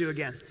Brazilian Jiu-Jitsu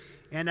again.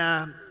 And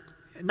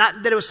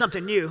not that it was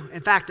something new.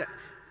 In fact,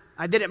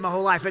 I did it my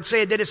whole life. I'd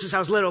say I did it since I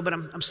was little, but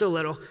I'm still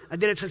little. I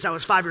did it since I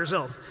was 5 years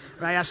old.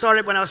 Right? I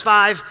started when I was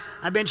 5.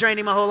 I've been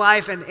training my whole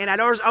life, and I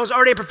was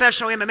already a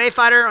professional MMA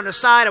fighter on the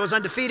side. I was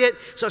undefeated,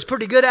 so I was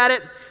pretty good at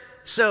it.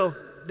 So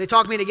they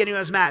talked me into getting on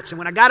those mats. And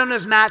when I got on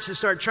those mats and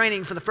started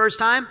training for the first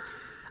time,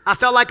 I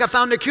felt like I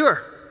found a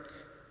cure.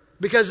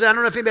 Because I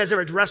don't know if anybody's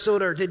ever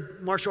wrestled or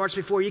did martial arts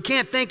before. You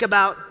can't think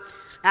about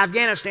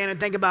Afghanistan and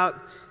think about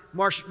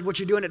what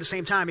you're doing at the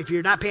same time. If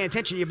you're not paying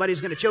attention, your buddy's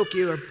going to choke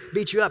you or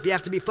beat you up. You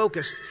have to be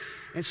focused.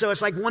 And so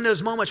it's like one of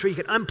those moments where you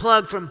can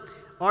unplug from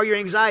all your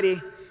anxiety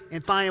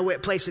and find a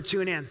place to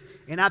tune in.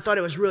 And I thought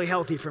it was really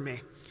healthy for me.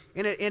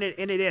 And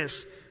it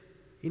is.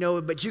 You know,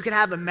 but you can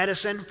have a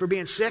medicine for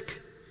being sick,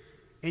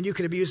 and you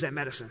can abuse that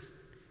medicine.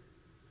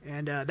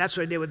 And that's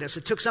what I did with this.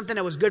 It took something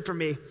that was good for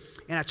me,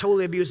 and I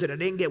totally abused it. I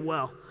didn't get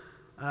well.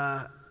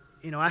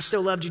 I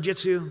still love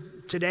jiu-jitsu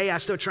today. I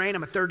still train.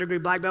 I'm a 3rd-degree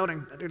black belt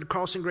in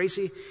Carlson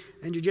Gracie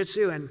in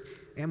jiu-jitsu.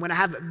 And when I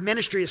have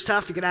ministry, it's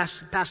tough. You could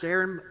ask Pastor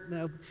Aaron.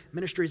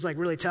 Ministry is like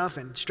really tough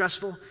and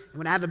stressful. And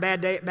when I have a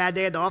bad day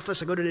at the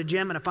office, I go to the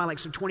gym and I find like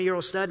some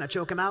 20-year-old stud and I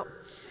choke him out.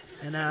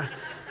 And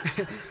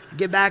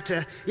get back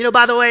to,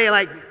 by the way,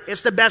 like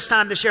it's the best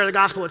time to share the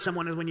gospel with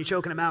someone is when you're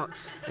choking them out.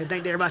 They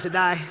think they're about to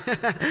die.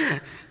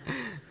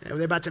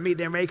 They're about to meet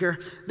their maker.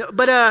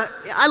 But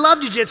I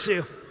love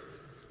jiu-jitsu.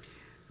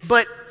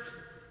 But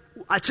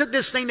I took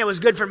this thing that was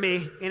good for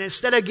me, and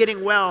instead of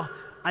getting well,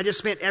 I just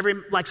spent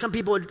like some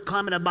people would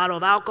climb in a bottle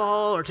of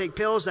alcohol or take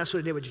pills. That's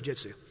what I did with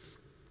jiu-jitsu.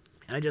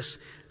 And I just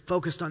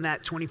focused on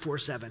that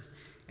 24/7.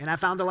 And I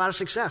found a lot of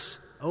success.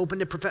 I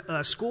opened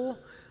a school.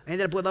 I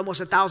ended up with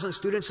almost 1,000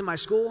 students in my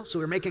school, so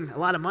we were making a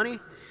lot of money.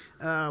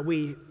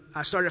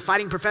 I started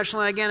fighting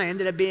professionally again. I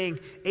ended up being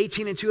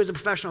 18-2 as a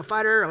professional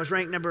fighter. I was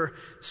ranked number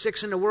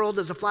 6 in the world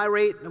as a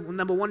flyweight,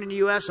 number 1 in the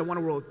U.S. I won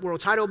a world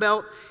title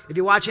belt. If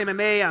you watch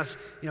MMA, I was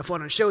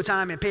fought on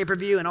Showtime and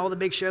pay-per-view and all the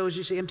big shows.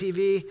 You see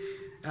MTV.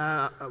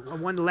 I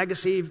won the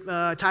Legacy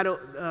title,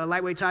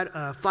 lightweight title,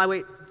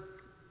 flyweight,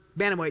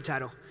 bantamweight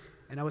title,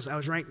 and I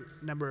was ranked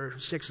number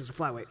 6 as a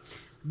flyweight.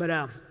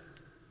 But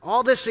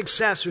all this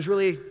success was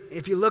really,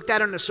 if you looked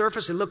at it on the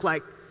surface, it looked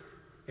like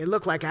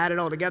I had it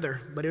all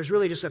together, but it was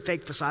really just a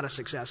fake facade of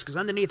success. Because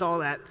underneath all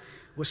that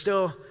was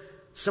still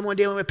someone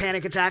dealing with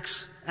panic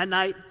attacks at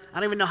night. I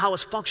don't even know how I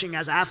was functioning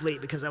as an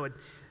athlete because I would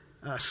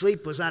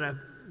sleep was not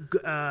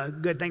a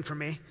good thing for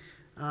me.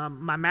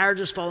 My marriage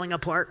was falling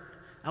apart.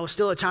 I was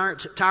still a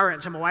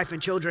tyrant to my wife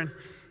and children.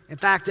 In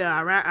fact,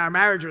 our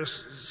marriage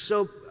was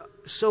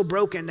so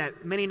broken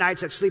that many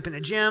nights I'd sleep in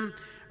the gym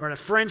or at a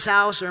friend's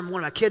house or in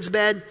one of my kids'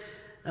 bed.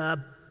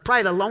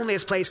 Probably the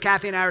loneliest place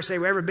Kathy and I would say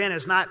we've ever been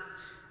is not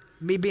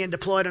me being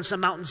deployed on some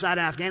mountainside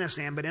in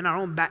Afghanistan, but in our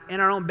own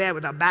bed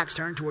with our backs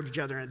turned toward each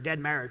other in a dead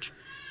marriage.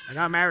 Like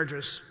our marriage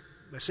was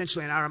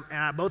essentially in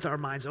both our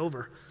minds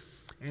over.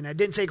 And it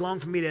didn't take long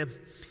for me to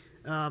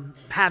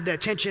have the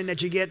attention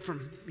that you get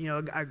from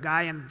a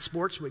guy in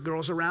sports with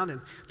girls around,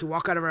 and to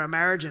walk out of our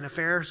marriage and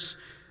affairs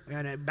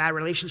and bad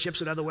relationships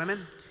with other women.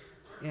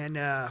 And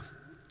I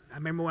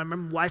remember when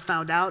my wife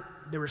found out,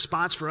 the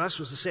response for us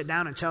was to sit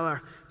down and tell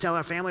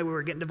our family we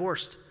were getting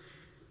divorced.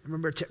 I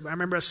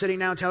remember us sitting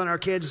down telling our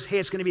kids, hey,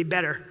 it's going to be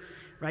better.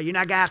 Right? You're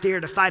not going to have to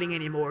hear the fighting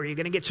anymore. You're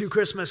going to get 2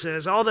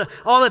 Christmases. All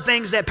the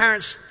things that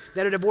parents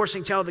that are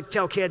divorcing tell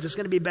kids, it's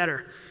going to be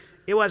better.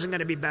 It wasn't going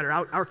to be better.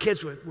 Our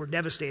kids were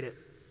devastated.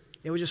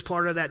 It was just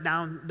part of that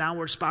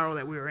downward spiral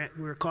that we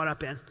were caught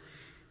up in.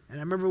 And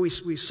I remember we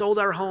sold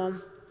our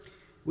home.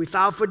 We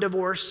filed for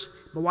divorce.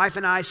 My wife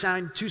and I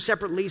signed 2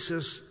 separate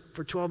leases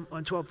for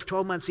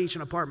 12 months each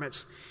in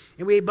apartments.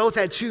 And we both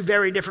had 2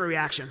 very different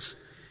reactions.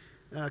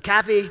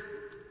 Kathy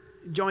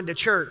joined the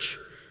church.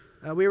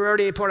 We were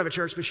already a part of a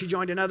church, but she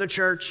joined another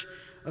church,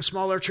 a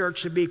smaller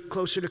church to be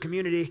closer to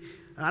community.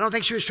 I don't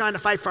think she was trying to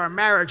fight for our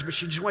marriage, but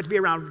she just wanted to be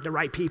around the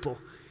right people.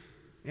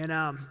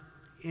 And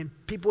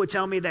people would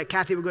tell me that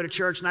Kathy would go to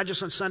church, not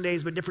just on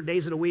Sundays, but different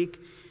days of the week.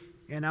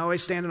 And I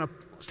always stand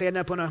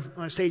up on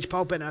a stage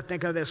pulpit, and I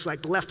think of this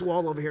like left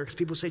wall over here, because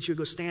people say she would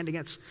go stand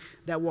against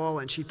that wall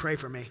and she'd pray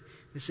for me.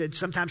 They said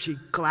sometimes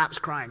she'd collapse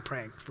crying,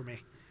 praying for me.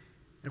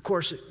 And of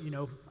course,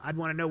 I'd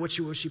want to know what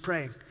was she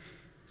praying.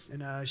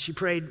 And she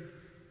prayed,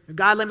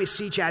 God, let me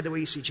see Chad the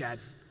way you see Chad.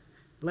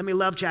 Let me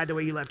love Chad the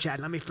way you love Chad.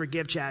 Let me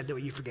forgive Chad the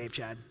way you forgave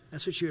Chad.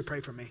 That's what she would pray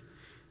for me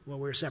when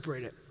we were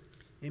separated.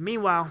 And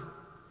meanwhile,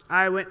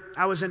 I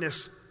was in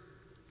this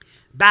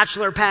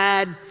bachelor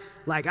pad.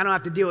 Like, I don't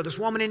have to deal with this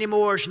woman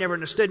anymore. She never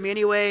understood me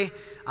anyway.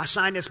 I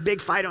signed this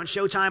big fight on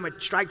Showtime at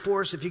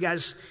Strikeforce. If you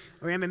guys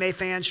are MMA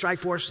fans,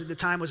 Strikeforce at the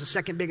time was the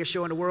second biggest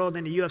show in the world,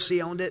 and the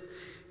UFC owned it.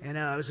 And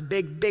it was a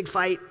big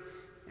fight.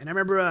 And I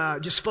remember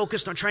just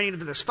focused on training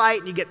for this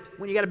fight. And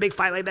when you got a big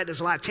fight like that, there's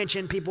a lot of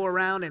tension, people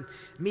around, and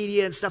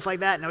media and stuff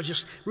like that. And I was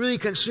just really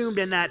consumed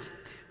in that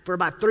for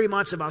about 3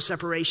 months about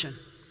separation.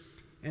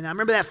 And I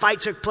remember that fight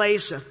took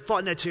place. I fought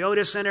in the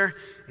Toyota Center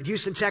in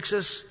Houston,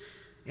 Texas.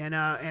 And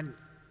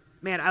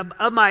man,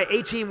 of my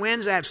 18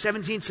 wins, I have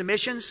 17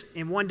 submissions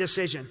and 1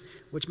 decision,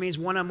 which means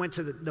one of them went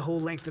to the whole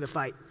length of the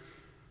fight.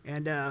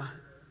 And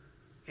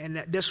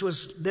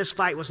this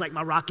fight was like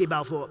my Rocky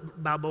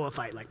Balboa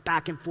fight, like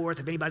back and forth.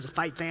 If anybody's a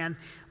fight fan,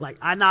 like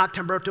I knocked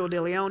Humberto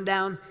de Leon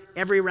down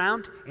every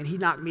round, and he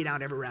knocked me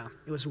down every round.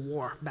 It was a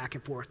war back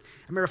and forth.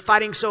 I remember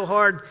fighting so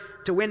hard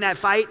to win that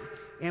fight,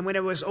 and when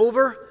it was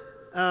over,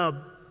 I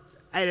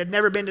had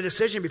never been to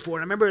decision before.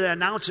 And I remember the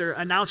announcer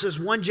announces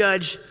 1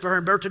 judge for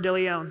Humberto de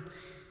Leon,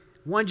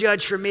 1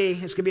 judge for me.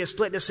 It's going to be a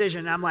split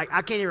decision. And I'm like,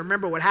 I can't even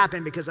remember what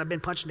happened because I've been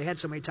punched in the head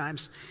so many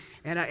times.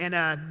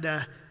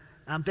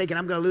 I'm thinking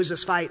I'm going to lose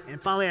this fight.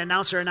 And finally, the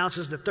announcer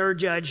announces the 3rd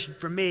judge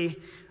for me.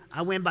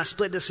 I win by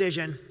split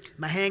decision.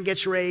 My hand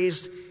gets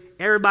raised.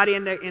 Everybody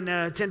in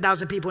the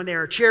 10,000 people in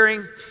there are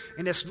cheering.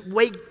 And this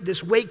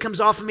weight comes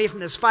off of me from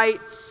this fight.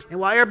 And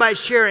while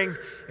everybody's cheering,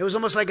 it was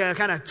almost like a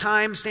kind of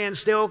time stand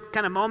still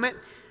kind of moment.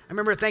 I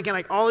remember thinking,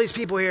 like, all these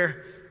people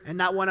here, and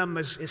not one of them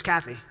is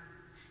Kathy.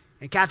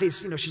 And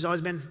Kathy's, she's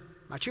always been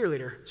my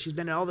cheerleader. She's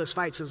been at all those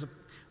fights as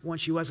one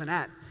she wasn't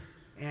at.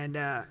 And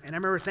I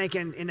remember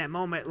thinking in that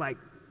moment, like,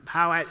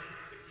 how I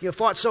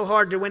fought so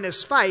hard to win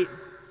this fight,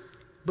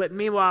 but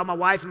meanwhile my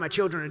wife and my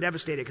children are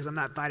devastated because I'm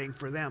not fighting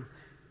for them.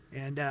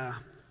 And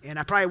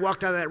I probably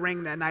walked out of that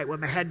ring that night with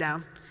my head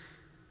down,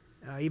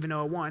 even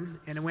though I won.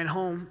 And I went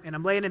home, and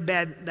I'm laying in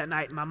bed that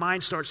night, and my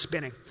mind starts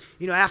spinning.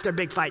 After a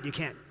big fight, you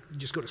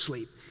just go to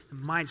sleep.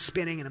 My mind's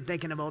spinning, and I'm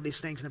thinking of all these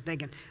things, and I'm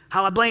thinking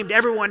how I blamed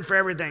everyone for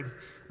everything.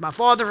 My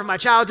father for my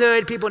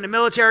childhood, people in the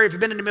military. If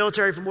you've been in the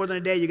military for more than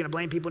a day, you're going to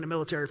blame people in the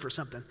military for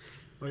something.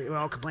 We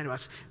all complain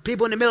about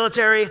people in the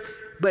military,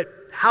 but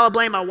how I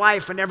blame my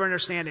wife for never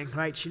understanding,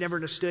 right? She never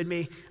understood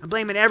me. I'm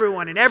blaming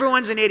everyone, and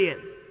everyone's an idiot.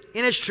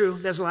 And it's true,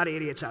 there's a lot of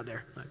idiots out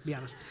there, to be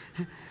honest.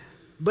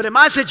 But in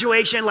my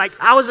situation, like,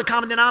 I was the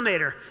common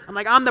denominator. I'm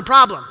like, I'm the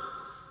problem.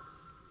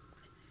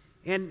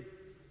 And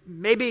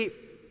maybe,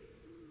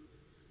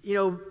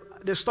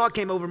 this thought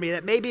came over me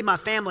that maybe my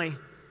family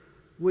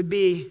would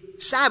be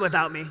sad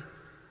without me,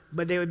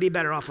 but they would be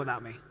better off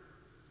without me.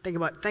 Think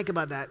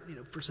about that,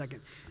 for a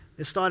second.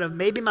 This thought of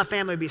maybe my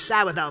family would be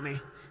sad without me,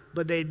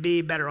 but they'd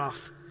be better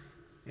off.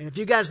 And if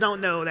you guys don't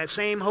know, that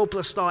same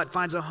hopeless thought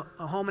finds a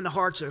home in the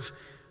hearts of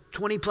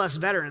 20-plus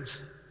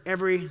veterans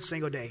every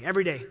single day.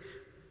 Every day,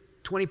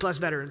 20-plus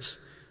veterans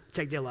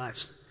take their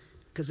lives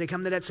because they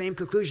come to that same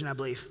conclusion, I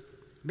believe.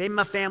 Maybe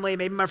my family,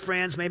 maybe my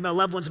friends, maybe my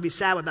loved ones would be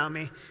sad without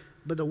me,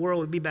 but the world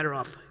would be better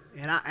off.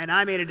 And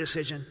I made a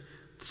decision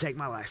to take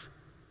my life.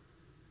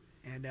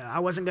 And I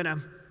wasn't going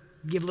to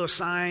give little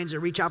signs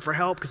or reach out for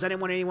help because I didn't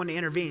want anyone to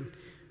intervene.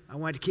 I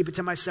wanted to keep it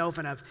to myself,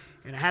 and I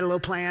had a little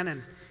plan,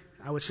 and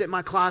I would sit in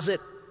my closet.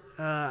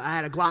 I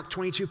had a Glock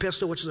 22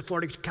 pistol, which is a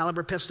 40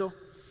 caliber pistol,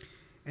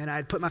 and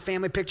I'd put my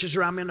family pictures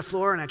around me on the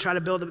floor, and I tried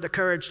to build up the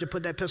courage to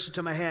put that pistol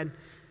to my head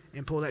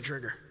and pull that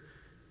trigger.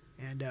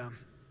 And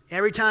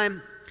every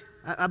time,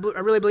 I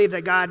really believe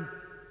that God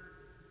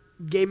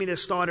gave me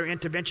this thought or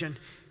intervention,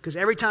 because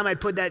every time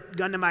I'd put that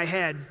gun to my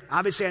head,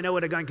 obviously I know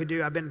what a gun could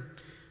do. I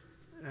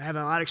have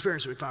a lot of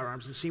experience with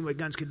firearms and seen what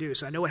guns could do,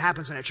 so I know what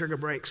happens when that trigger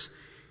breaks.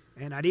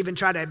 And I'd even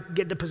try to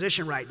get the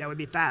position right. That would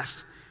be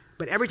fast.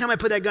 But every time I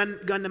put that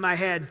gun to my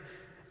head,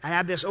 I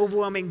had this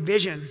overwhelming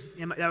vision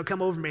that would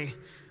come over me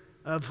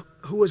of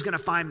who was going to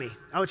find me.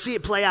 I would see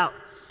it play out.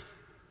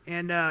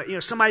 And,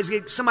 somebody's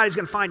going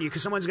to find you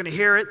because someone's going to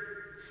hear it,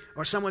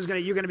 or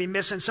you're going to be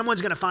missing.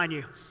 Someone's going to find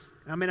you.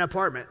 I'm in an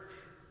apartment.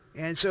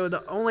 And so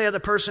the only other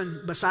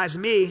person besides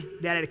me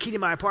that had a key to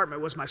my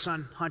apartment was my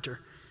son, Hunter.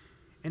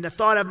 And the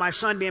thought of my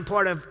son being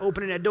part of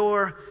opening that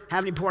door,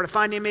 having him part of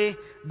finding me,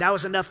 that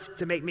was enough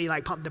to make me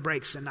like pump the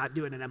brakes and not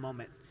do it in that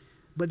moment.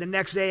 But the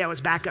next day I was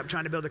back up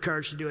trying to build the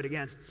courage to do it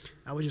again.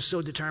 I was just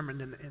so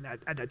determined, and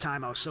at that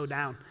time I was so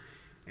down.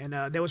 And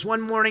there was one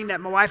morning that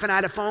my wife and I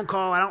had a phone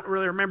call. I don't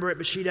really remember it,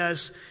 but she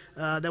does.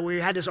 That we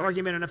had this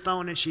argument on the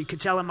phone, and she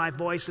could tell in my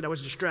voice that I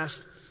was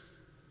distressed.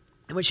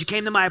 And when she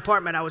came to my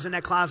apartment, I was in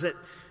that closet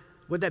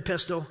with that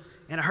pistol,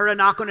 and I heard a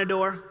knock on the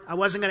door. I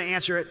wasn't going to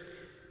answer it,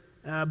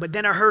 but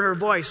then I heard her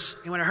voice.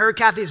 And when I heard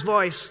Kathy's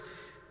voice,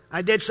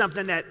 I did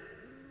something that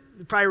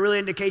probably really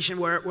indication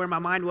where my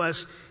mind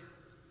was.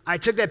 I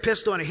took that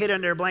pistol and I hid it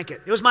under a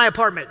blanket. It was my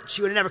apartment.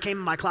 She would have never came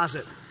in my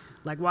closet.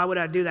 Like, why would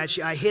I do that?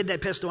 I hid that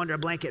pistol under a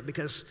blanket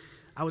because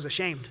I was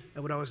ashamed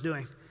of what I was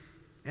doing.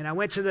 And I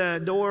went to the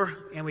door,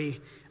 and I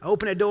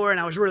opened the door, and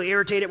I was really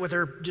irritated with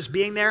her just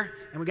being there.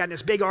 And we got in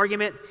this big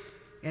argument.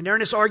 And during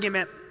this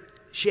argument,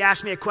 she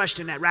asked me a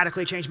question that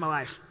radically changed my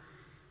life.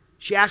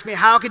 She asked me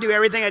how I could do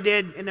everything I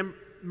did in the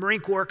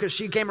Marine Corps, because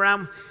she came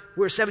around,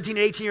 we were 17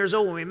 and 18 years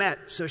old when we met.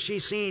 So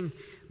she's seen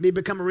me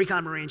become a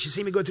recon Marine. She's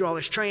seen me go through all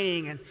this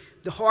training and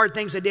the hard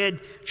things I did,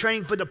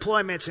 training for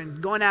deployments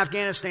and going to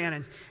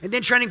Afghanistan and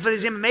then training for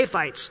these MMA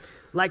fights.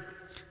 Like,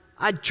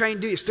 I'd train,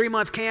 do these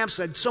 3-month camps.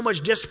 I had so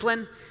much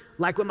discipline.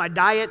 Like with my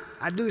diet,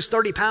 I'd lose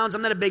 30 pounds.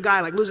 I'm not a big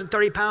guy. Like losing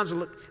 30 pounds,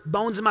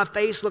 bones in my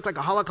face, look like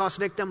a Holocaust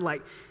victim.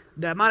 Like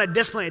the amount of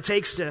discipline it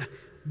takes to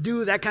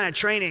do that kind of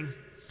training.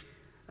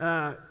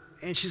 And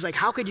she's like,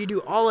 how could you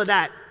do all of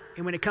that,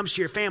 and when it comes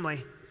to your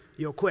family,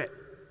 you'll quit?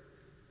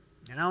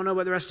 And I don't know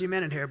what the rest of you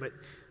men in here, but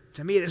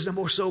to me, there's no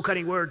more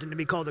soul-cutting word than to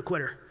be called a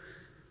quitter.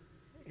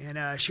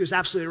 And she was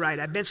absolutely right.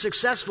 I've been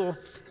successful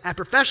at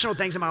professional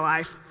things in my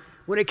life.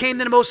 When it came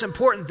to the most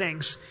important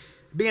things,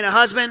 being a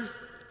husband,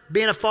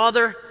 being a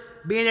father,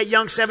 being that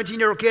young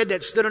 17-year-old kid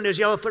that stood on those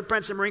yellow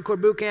footprints in Marine Corps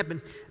boot camp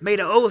and made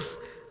an oath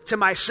to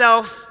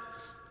myself,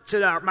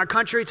 to my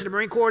country, to the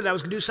Marine Corps, that I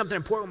was going to do something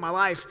important with my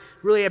life,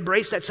 really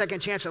embrace that second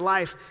chance at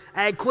life.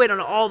 I had quit on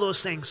all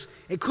those things,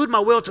 including my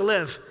will to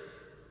live.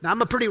 Now,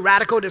 I'm a pretty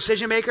radical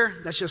decision maker.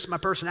 That's just my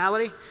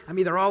personality. I'm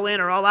either all in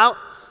or all out.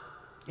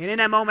 And in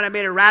that moment, I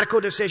made a radical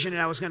decision,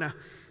 and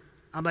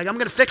I'm going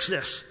to fix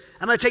this.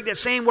 I'm going to take that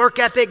same work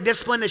ethic,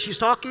 discipline that she's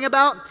talking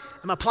about, I'm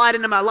going to apply it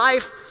into my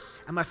life.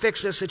 I'm going to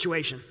fix this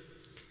situation.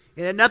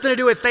 It had nothing to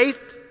do with faith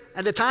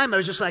at the time. I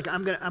was just like,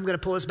 I'm going to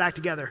pull this back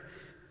together.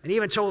 And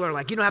even told her,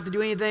 like, you don't have to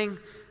do anything.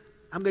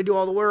 I'm going to do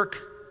all the work.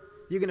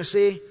 You're going to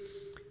see.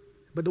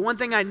 But the one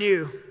thing I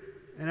knew,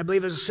 and I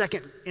believe it was a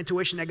second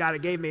intuition that God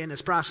gave me in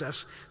this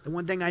process, the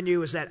one thing I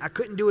knew was that I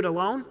couldn't do it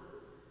alone,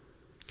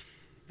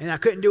 and I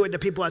couldn't do it with the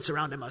people I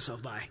surrounded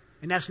myself by.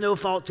 And that's no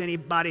fault to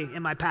anybody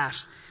in my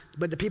past.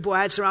 But the people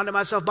I had surrounded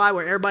myself by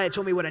were everybody that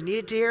told me what I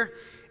needed to hear,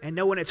 and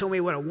no one that told me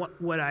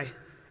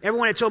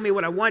everyone had told me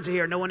what I wanted to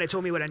hear, no one had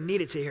told me what I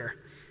needed to hear.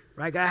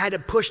 Right? I had to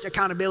push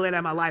accountability out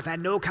of my life. I had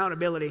no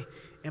accountability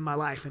in my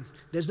life. And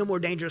there's no more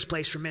dangerous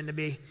place for men to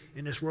be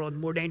in this world,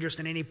 more dangerous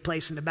than any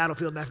place in the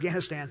battlefield in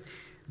Afghanistan,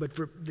 but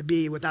to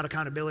be without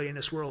accountability in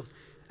this world.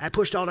 I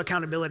pushed all the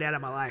accountability out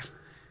of my life.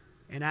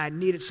 And I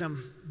needed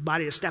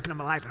somebody to step into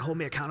my life and hold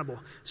me accountable.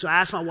 So I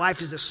asked my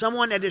wife, is there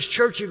someone at this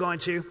church you're going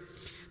to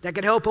that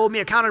could help hold me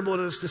accountable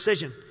to this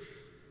decision?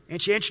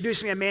 And she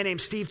introduced me to a man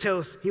named Steve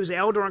Toth. He was the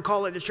elder on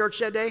call at the church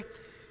that day.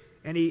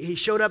 And he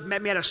showed up,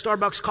 met me at a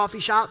Starbucks coffee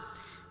shop.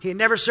 He had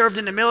never served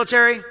in the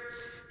military.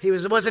 He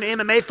wasn't an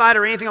MMA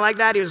fighter or anything like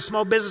that. He was a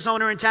small business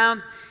owner in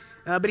town.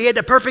 But he had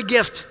the perfect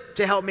gift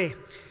to help me.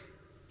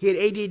 He had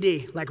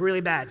ADD, like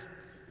really bad.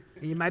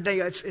 And you might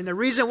think, and the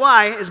reason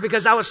why is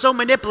because I was so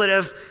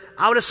manipulative.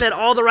 I would have said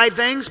all the right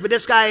things, but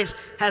this guy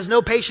has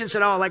no patience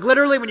at all. Like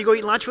literally, when you go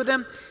eat lunch with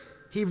him,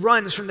 he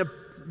runs from the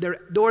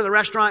door of the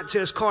restaurant to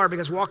his car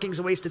because walking is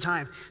a waste of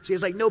time. So he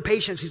has like no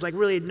patience. He's like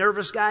really a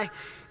nervous guy.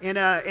 And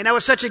that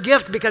was such a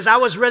gift because I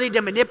was ready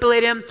to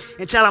manipulate him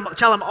and tell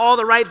him all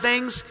the right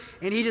things,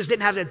 and he just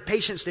didn't have the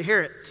patience to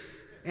hear it.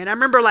 And I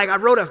remember I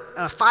wrote a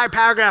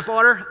 5-paragraph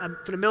order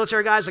for the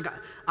military guys, like an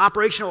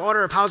operational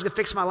order of how I was going to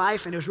fix my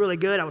life, and it was really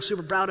good. I was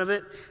super proud of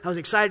it. I was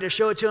excited to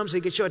show it to him so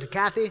he could show it to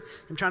Kathy.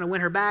 I'm trying to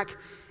win her back.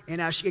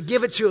 And she could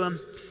give it to him,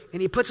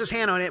 and he puts his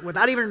hand on it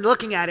without even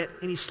looking at it,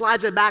 and he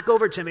slides it back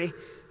over to me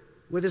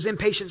with his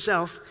impatient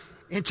self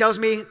and tells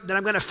me that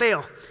I'm going to fail.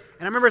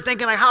 And I remember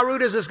thinking, how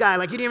rude is this guy?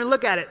 He didn't even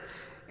look at it.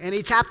 And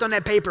he tapped on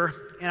that paper,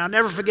 and I'll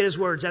never forget his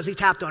words. As he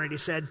tapped on it, he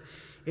said,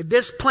 if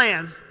this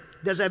plan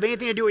doesn't have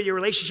anything to do with your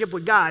relationship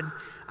with God,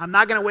 I'm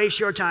not going to waste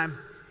your time,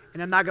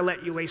 and I'm not going to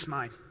let you waste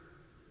mine.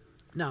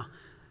 No.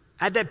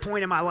 At that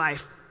point in my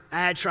life, I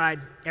had tried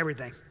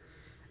everything.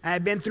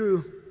 I'd been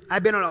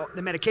on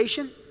the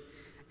medication.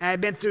 I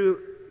had been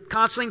through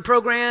counseling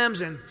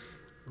programs and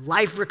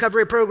life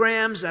recovery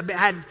programs. I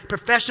had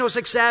professional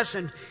success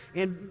in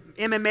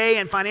MMA,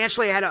 and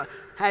financially I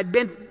had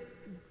been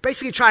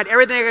basically tried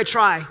everything I could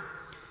try,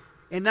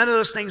 and none of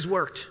those things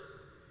worked.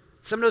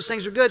 Some of those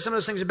things were good, some of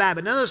those things were bad,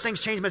 but none of those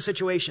things changed my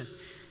situation.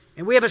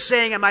 And we have a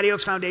saying at Mighty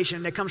Oaks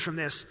Foundation that comes from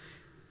this.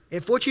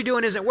 If what you're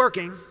doing isn't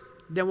working,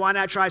 then why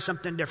not try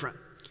something different?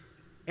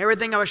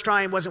 Everything I was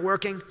trying wasn't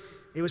working.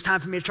 It was time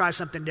for me to try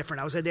something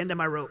different. I was at the end of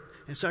my rope.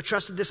 And so I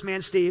trusted this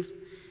man, Steve.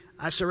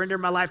 I surrendered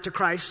my life to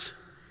Christ.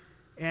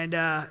 And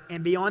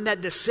beyond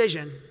that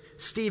decision,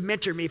 Steve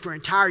mentored me for an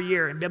entire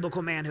year in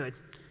biblical manhood.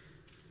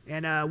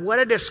 And what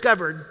I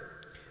discovered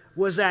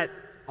was that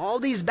all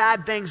these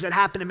bad things that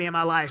happened to me in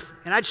my life,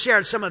 and I'd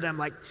shared some of them,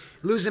 like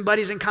losing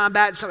buddies in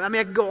combat. I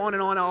could go on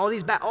and on. All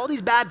these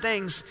bad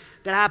things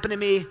that happened to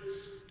me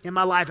in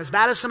my life, as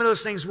bad as some of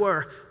those things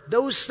were,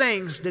 those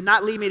things did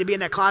not lead me to be in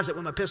that closet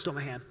with my pistol in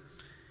my hand.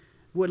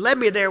 What led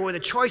me there were the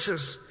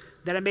choices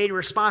that I made in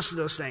response to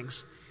those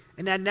things.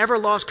 And I never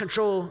lost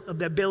control of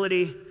the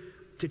ability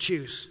to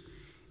choose.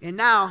 And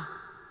now,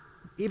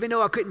 even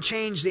though I couldn't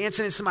change the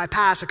incidents in my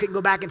past, I couldn't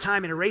go back in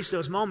time and erase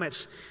those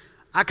moments,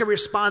 I could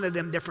respond to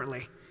them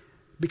differently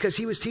because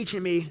he was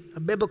teaching me a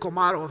biblical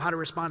model of how to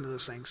respond to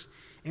those things.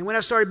 And when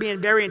I started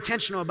being very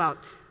intentional about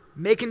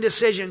making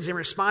decisions and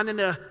responding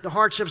to the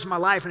hardships of my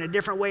life in a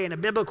different way, in a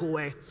biblical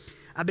way,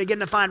 I began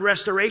to find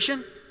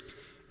restoration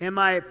in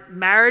my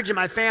marriage, in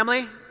my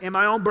family, in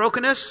my own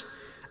brokenness.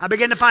 I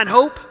began to find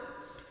hope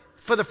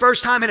for the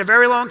first time in a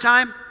very long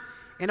time.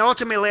 And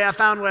ultimately, I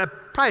found what I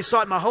probably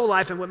sought my whole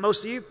life and what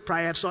most of you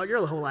probably have sought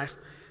your whole life.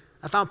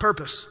 I found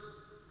purpose.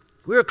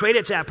 We were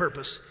created to have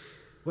purpose.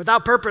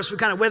 Without purpose, we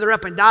kind of wither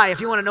up and die. If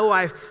you want to know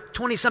why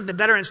 20-something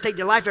veterans take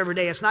their life every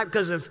day, it's not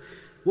because of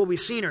what we've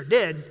seen or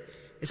did.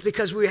 It's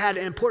because we had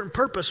an important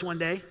purpose one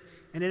day,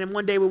 and then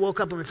one day we woke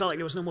up and we felt like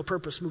there was no more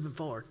purpose moving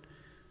forward.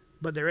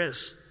 But there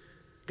is.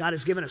 God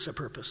has given us a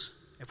purpose.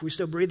 If we're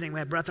still breathing, we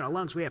have breath in our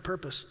lungs, we have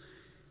purpose.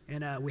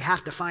 And we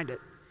have to find it.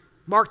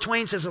 Mark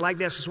Twain says it like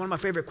this. It's one of my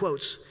favorite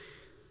quotes.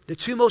 The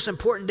two most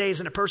important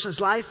days in a person's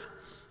life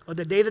are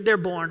the day that they're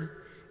born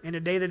and the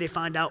day that they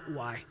find out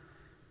why.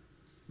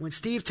 When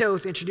Steve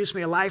Toth introduced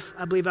me a life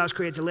I believe I was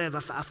created to live,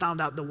 I found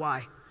out the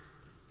why.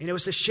 And it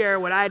was to share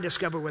what I had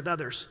discovered with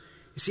others.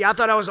 You see, I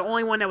thought I was the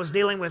only one that was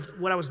dealing with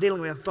what I was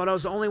dealing with. I thought I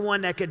was the only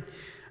one that could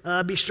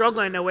be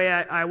struggling the way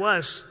I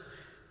was.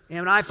 And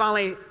when I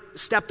finally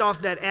stepped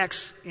off that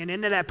X and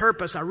into that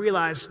purpose, I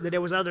realized that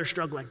there was others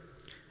struggling.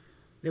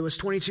 There was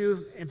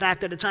 22, in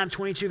fact, at the time,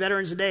 22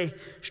 veterans a day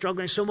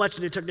struggling so much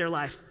that it took their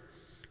life.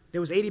 There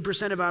was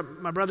 80%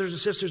 of my brothers and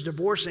sisters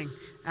divorcing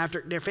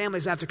after their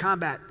families after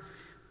combat.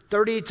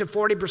 30 to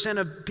 40%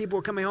 of people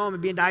were coming home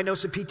and being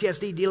diagnosed with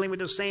PTSD, dealing with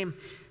those same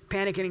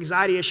panic and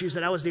anxiety issues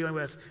that I was dealing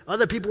with.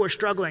 Other people were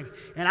struggling.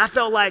 And I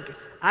felt like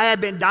I had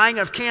been dying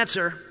of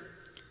cancer,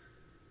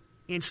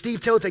 and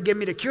Steve Toth had given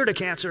me the cure to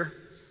cancer.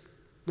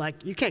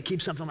 Like, you can't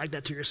keep something like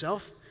that to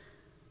yourself.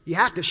 You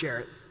have to share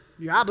it.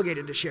 You're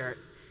obligated to share it.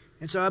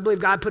 And so I believe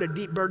God put a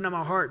deep burden on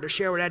my heart to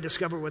share what I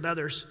discovered with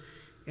others.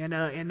 And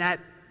that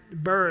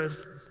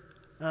birth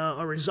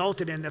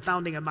resulted in the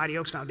founding of Mighty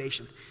Oaks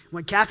Foundation.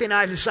 When Kathy and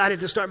I decided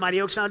to start Mighty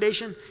Oaks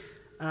Foundation,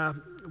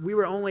 we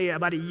were only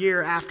about a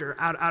year after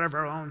out of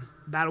our own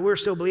battle. We were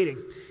still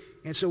bleeding.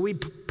 And so we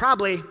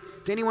probably,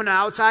 to anyone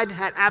outside,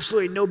 had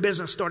absolutely no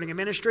business starting a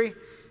ministry.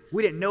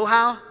 We didn't know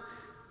how.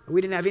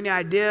 We didn't have any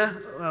idea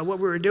what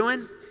we were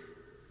doing.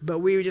 But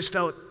we just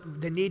felt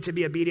the need to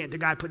be obedient to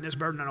God putting this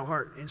burden on our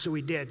heart. And so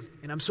we did.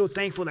 And I'm so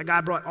thankful that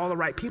God brought all the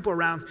right people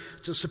around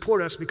to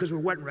support us because we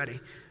weren't ready.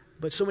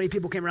 But so many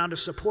people came around to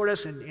support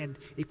us and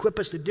equip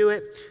us to do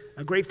it.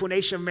 A grateful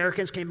nation of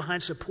Americans came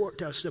behind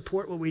to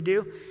support what we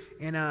do.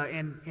 And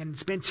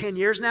it's been 10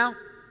 years now.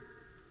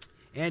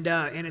 And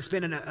it's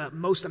been a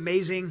most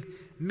amazing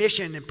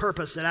mission and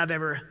purpose that I've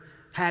ever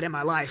had in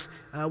my life.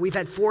 We've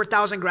had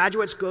 4,000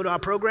 graduates go to our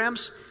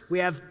programs.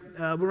 We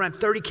run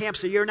 30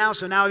 camps a year now.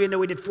 So now, even though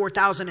we did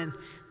 4,000 in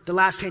the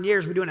last 10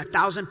 years, we're doing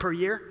 1,000 per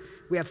year.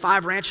 We have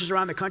 5 ranches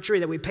around the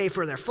country that we pay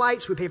for their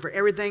flights. We pay for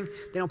everything.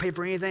 They don't pay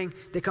for anything.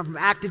 They come from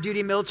active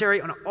duty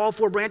military. On all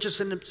 4 branches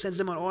sends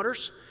them on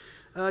orders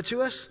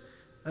to us.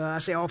 I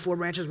say all 4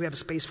 branches. We have a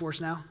Space Force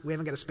now. We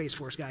haven't got a Space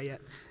Force guy yet.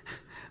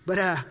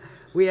 But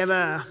we have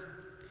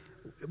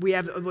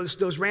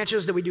those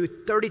ranches that we do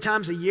 30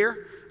 times a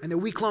year. And the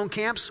week-long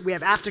camps, we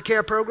have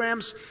aftercare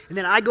programs. And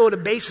then I go to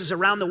bases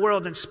around the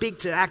world and speak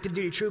to active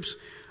duty troops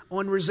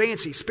on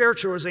resiliency,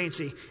 spiritual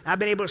resiliency. I've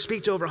been able to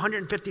speak to over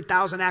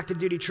 150,000 active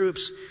duty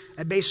troops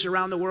at bases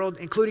around the world,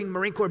 including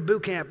Marine Corps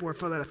boot camp, where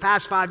for the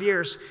past 5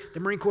 years, the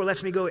Marine Corps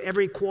lets me go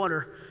every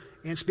quarter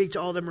and speak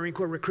to all the Marine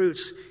Corps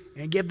recruits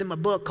and give them a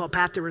book called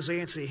Path to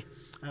Resiliency.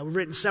 We've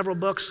written several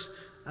books.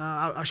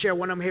 I'll share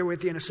one of them here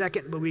with you in a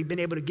second, but we've been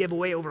able to give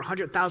away over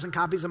 100,000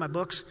 copies of my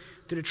books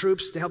to the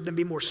troops to help them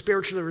be more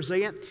spiritually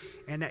resilient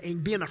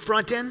and be on the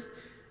front end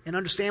and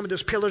understand what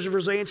those pillars of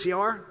resiliency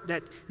are,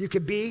 that you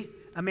could be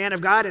a man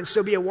of God and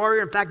still be a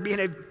warrior. In fact,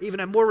 being even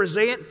a more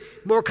resilient,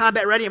 more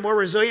combat ready, and more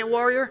resilient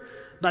warrior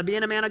by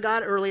being a man of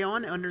God early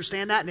on,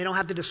 understand that, and they don't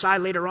have to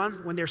decide later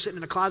on when they're sitting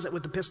in a closet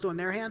with the pistol in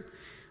their hand.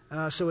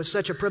 So it's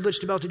such a privilege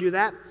to be able to do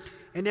that.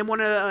 And then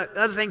one of the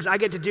other things I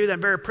get to do that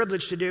I'm very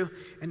privileged to do,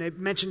 and I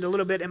mentioned a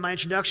little bit in my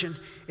introduction,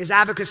 is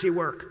advocacy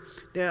work.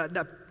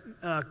 The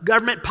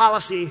government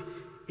policy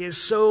is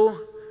so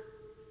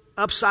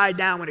upside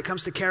down when it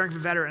comes to caring for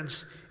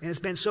veterans, and it's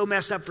been so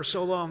messed up for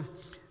so long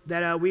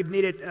that we've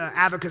needed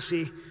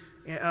advocacy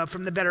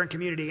from the veteran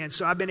community. And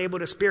so I've been able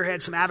to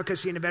spearhead some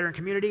advocacy in the veteran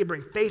community,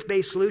 bring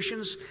faith-based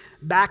solutions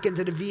back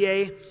into the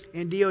VA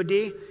and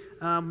DOD.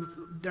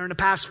 During the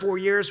past 4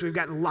 years, we've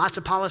gotten lots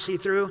of policy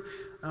through.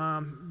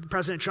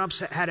 President Trump's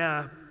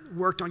had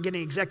worked on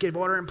getting an executive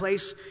order in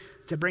place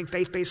to bring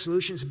faith-based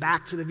solutions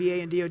back to the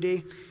VA and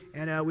DOD,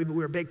 and we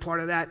were a big part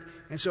of that.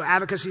 And so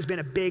advocacy has been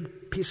a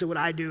big piece of what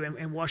I do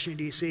in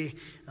Washington, D.C.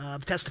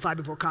 I've testified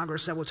before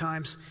Congress several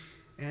times,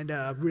 and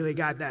really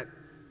got that.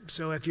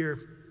 So if you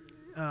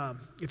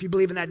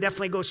believe in that,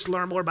 definitely go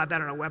learn more about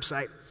that on our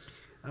website.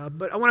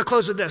 But I want to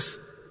close with this.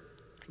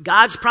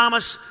 God's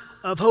promise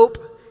of hope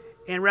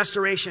and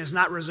restoration is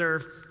not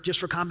reserved just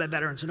for combat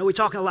veterans. I know we're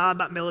talking a lot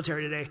about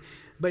military today,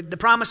 but the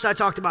promise I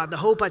talked about, the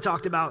hope I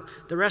talked about,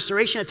 the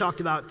restoration I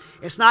talked about,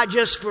 it's not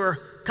just for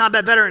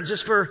combat veterans.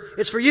 It's for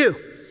you.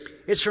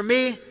 It's for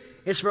me.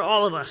 It's for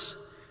all of us.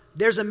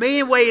 There's a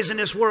million ways in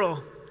this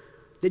world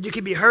that you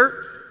can be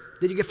hurt,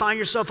 that you can find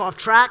yourself off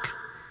track,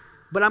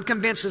 but I'm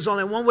convinced there's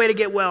only one way to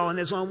get well, and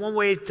there's only one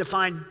way to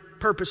find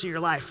purpose in your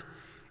life,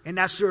 and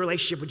that's through a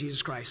relationship with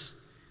Jesus Christ.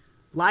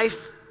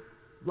 Life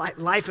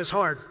is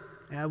hard.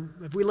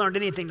 If we learned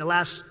anything the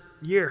last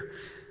year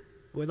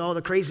with all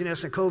the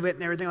craziness and COVID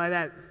and everything like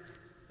that,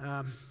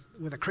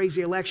 with a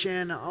crazy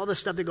election, all this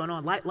stuff that's going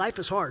on, life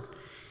is hard.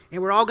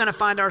 And we're all going to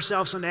find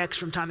ourselves on the X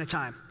from time to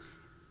time.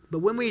 But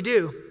when we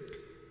do,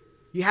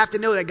 you have to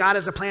know that God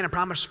has a plan and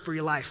promise for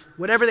your life.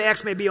 Whatever the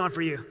X may be on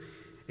for you.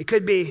 It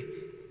could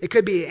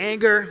be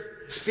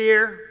anger,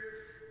 fear,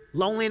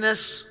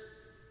 loneliness,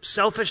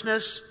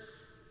 selfishness,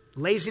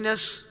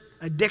 laziness,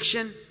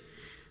 addiction,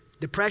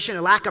 depression,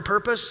 a lack of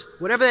purpose.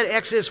 Whatever that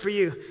X is for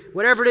you,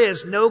 whatever it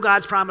is, know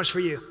God's promise for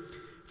you.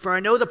 For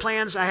I know the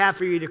plans I have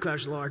for you,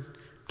 declares the Lord.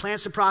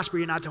 Plans to prosper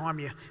you, not to harm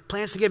you.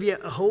 Plans to give you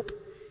a hope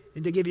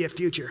and to give you a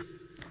future.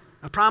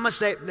 A promise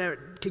that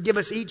could give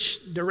us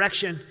each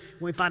direction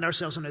when we find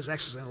ourselves on this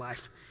X's in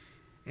life.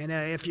 And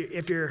if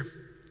you're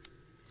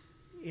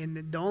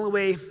in the only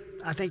way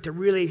I think to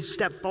really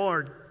step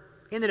forward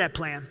into that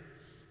plan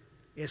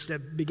is to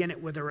begin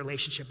it with a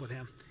relationship with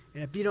Him.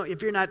 And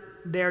if you're not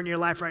there in your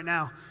life right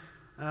now,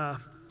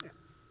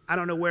 I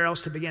don't know where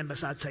else to begin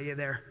besides tell you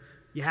there.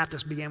 You have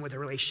to begin with a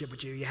relationship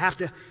with you. You have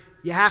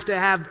to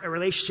have a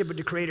relationship with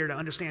the Creator to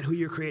understand who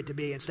you're created to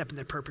be and step into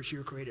the purpose you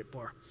were created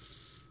for.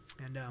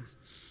 And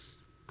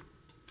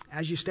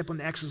as you step on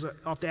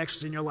off the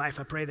X's in your life,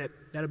 I pray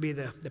that'll be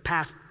the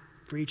path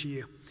for each of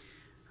you.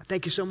 I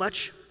thank you so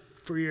much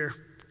for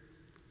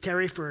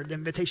Terry, for the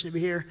invitation to be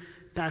here.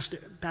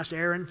 Pastor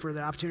Aaron, for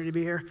the opportunity to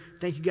be here.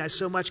 Thank you guys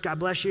so much. God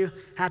bless you.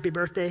 Happy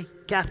birthday,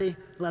 Kathy.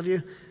 Love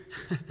you.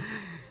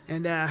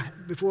 And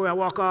before I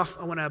walk off,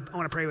 I want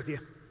to pray with you.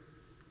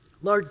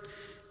 Lord,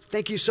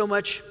 thank you so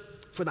much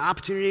for the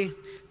opportunity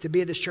to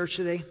be at this church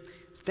today.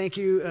 Thank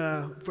you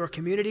for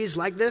communities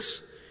like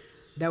this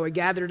that would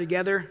gather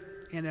together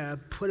and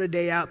put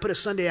a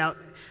Sunday out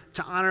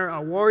to honor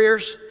our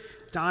warriors,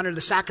 to honor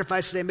the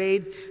sacrifices they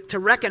made, to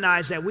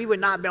recognize that we would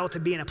not be able to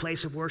be in a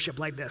place of worship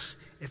like this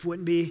if it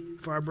wouldn't be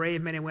for our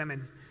brave men and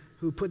women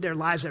who put their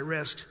lives at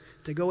risk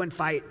to go and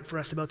fight for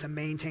us to be able to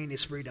maintain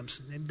these freedoms.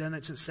 They've done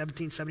it since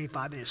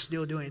 1775, and they're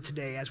still doing it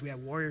today as we have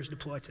warriors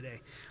deployed today.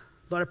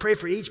 Lord, I pray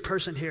for each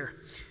person here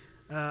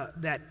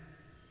that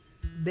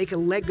they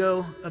can let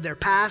go of their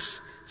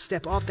past,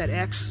 step off that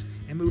X,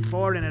 and move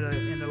forward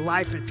in the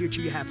life and future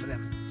you have for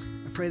them.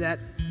 I pray that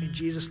in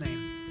Jesus'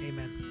 name.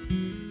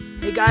 Amen.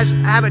 Hey guys, I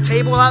have a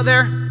table out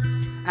there.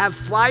 I have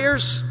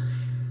flyers.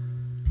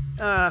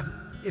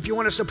 If you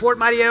want to support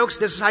Mighty Oaks,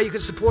 this is how you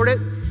can support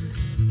it.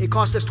 It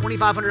costs us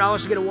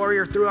 $2,500 to get a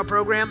warrior through our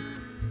program.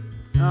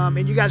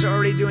 And you guys are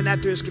already doing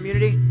that through this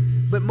community.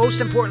 But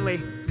most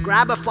importantly,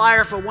 grab a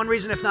flyer for one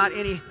reason, if not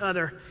any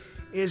other,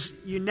 is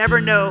you never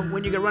know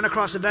when you can run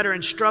across a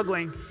veteran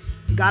struggling.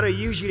 God will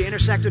use you to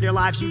intersect with their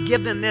lives. You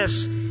give them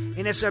this,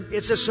 and it's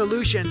a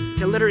solution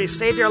to literally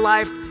save their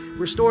life,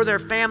 restore their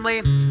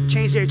family,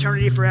 change their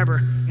eternity forever.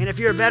 And if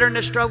you're a veteran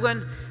that's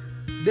struggling,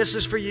 this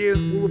is for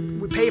you.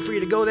 We pay for you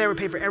to go there. We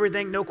pay for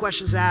everything, no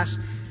questions asked.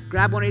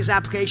 Grab one of these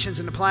applications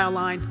and apply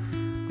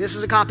online. This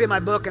is a copy of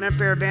my book, An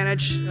Unfair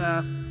Advantage.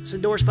 It's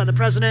endorsed by the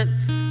president.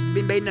 It'll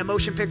be made in a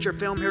motion picture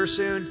film here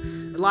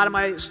soon. A lot of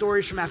my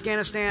stories from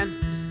Afghanistan.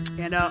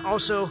 And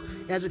also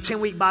it has a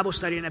 10-week Bible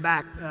study in the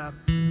back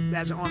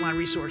as an online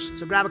resource.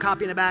 So grab a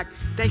copy in the back.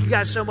 Thank you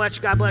guys so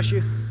much. God bless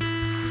you.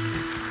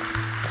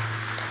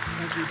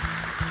 Thank you.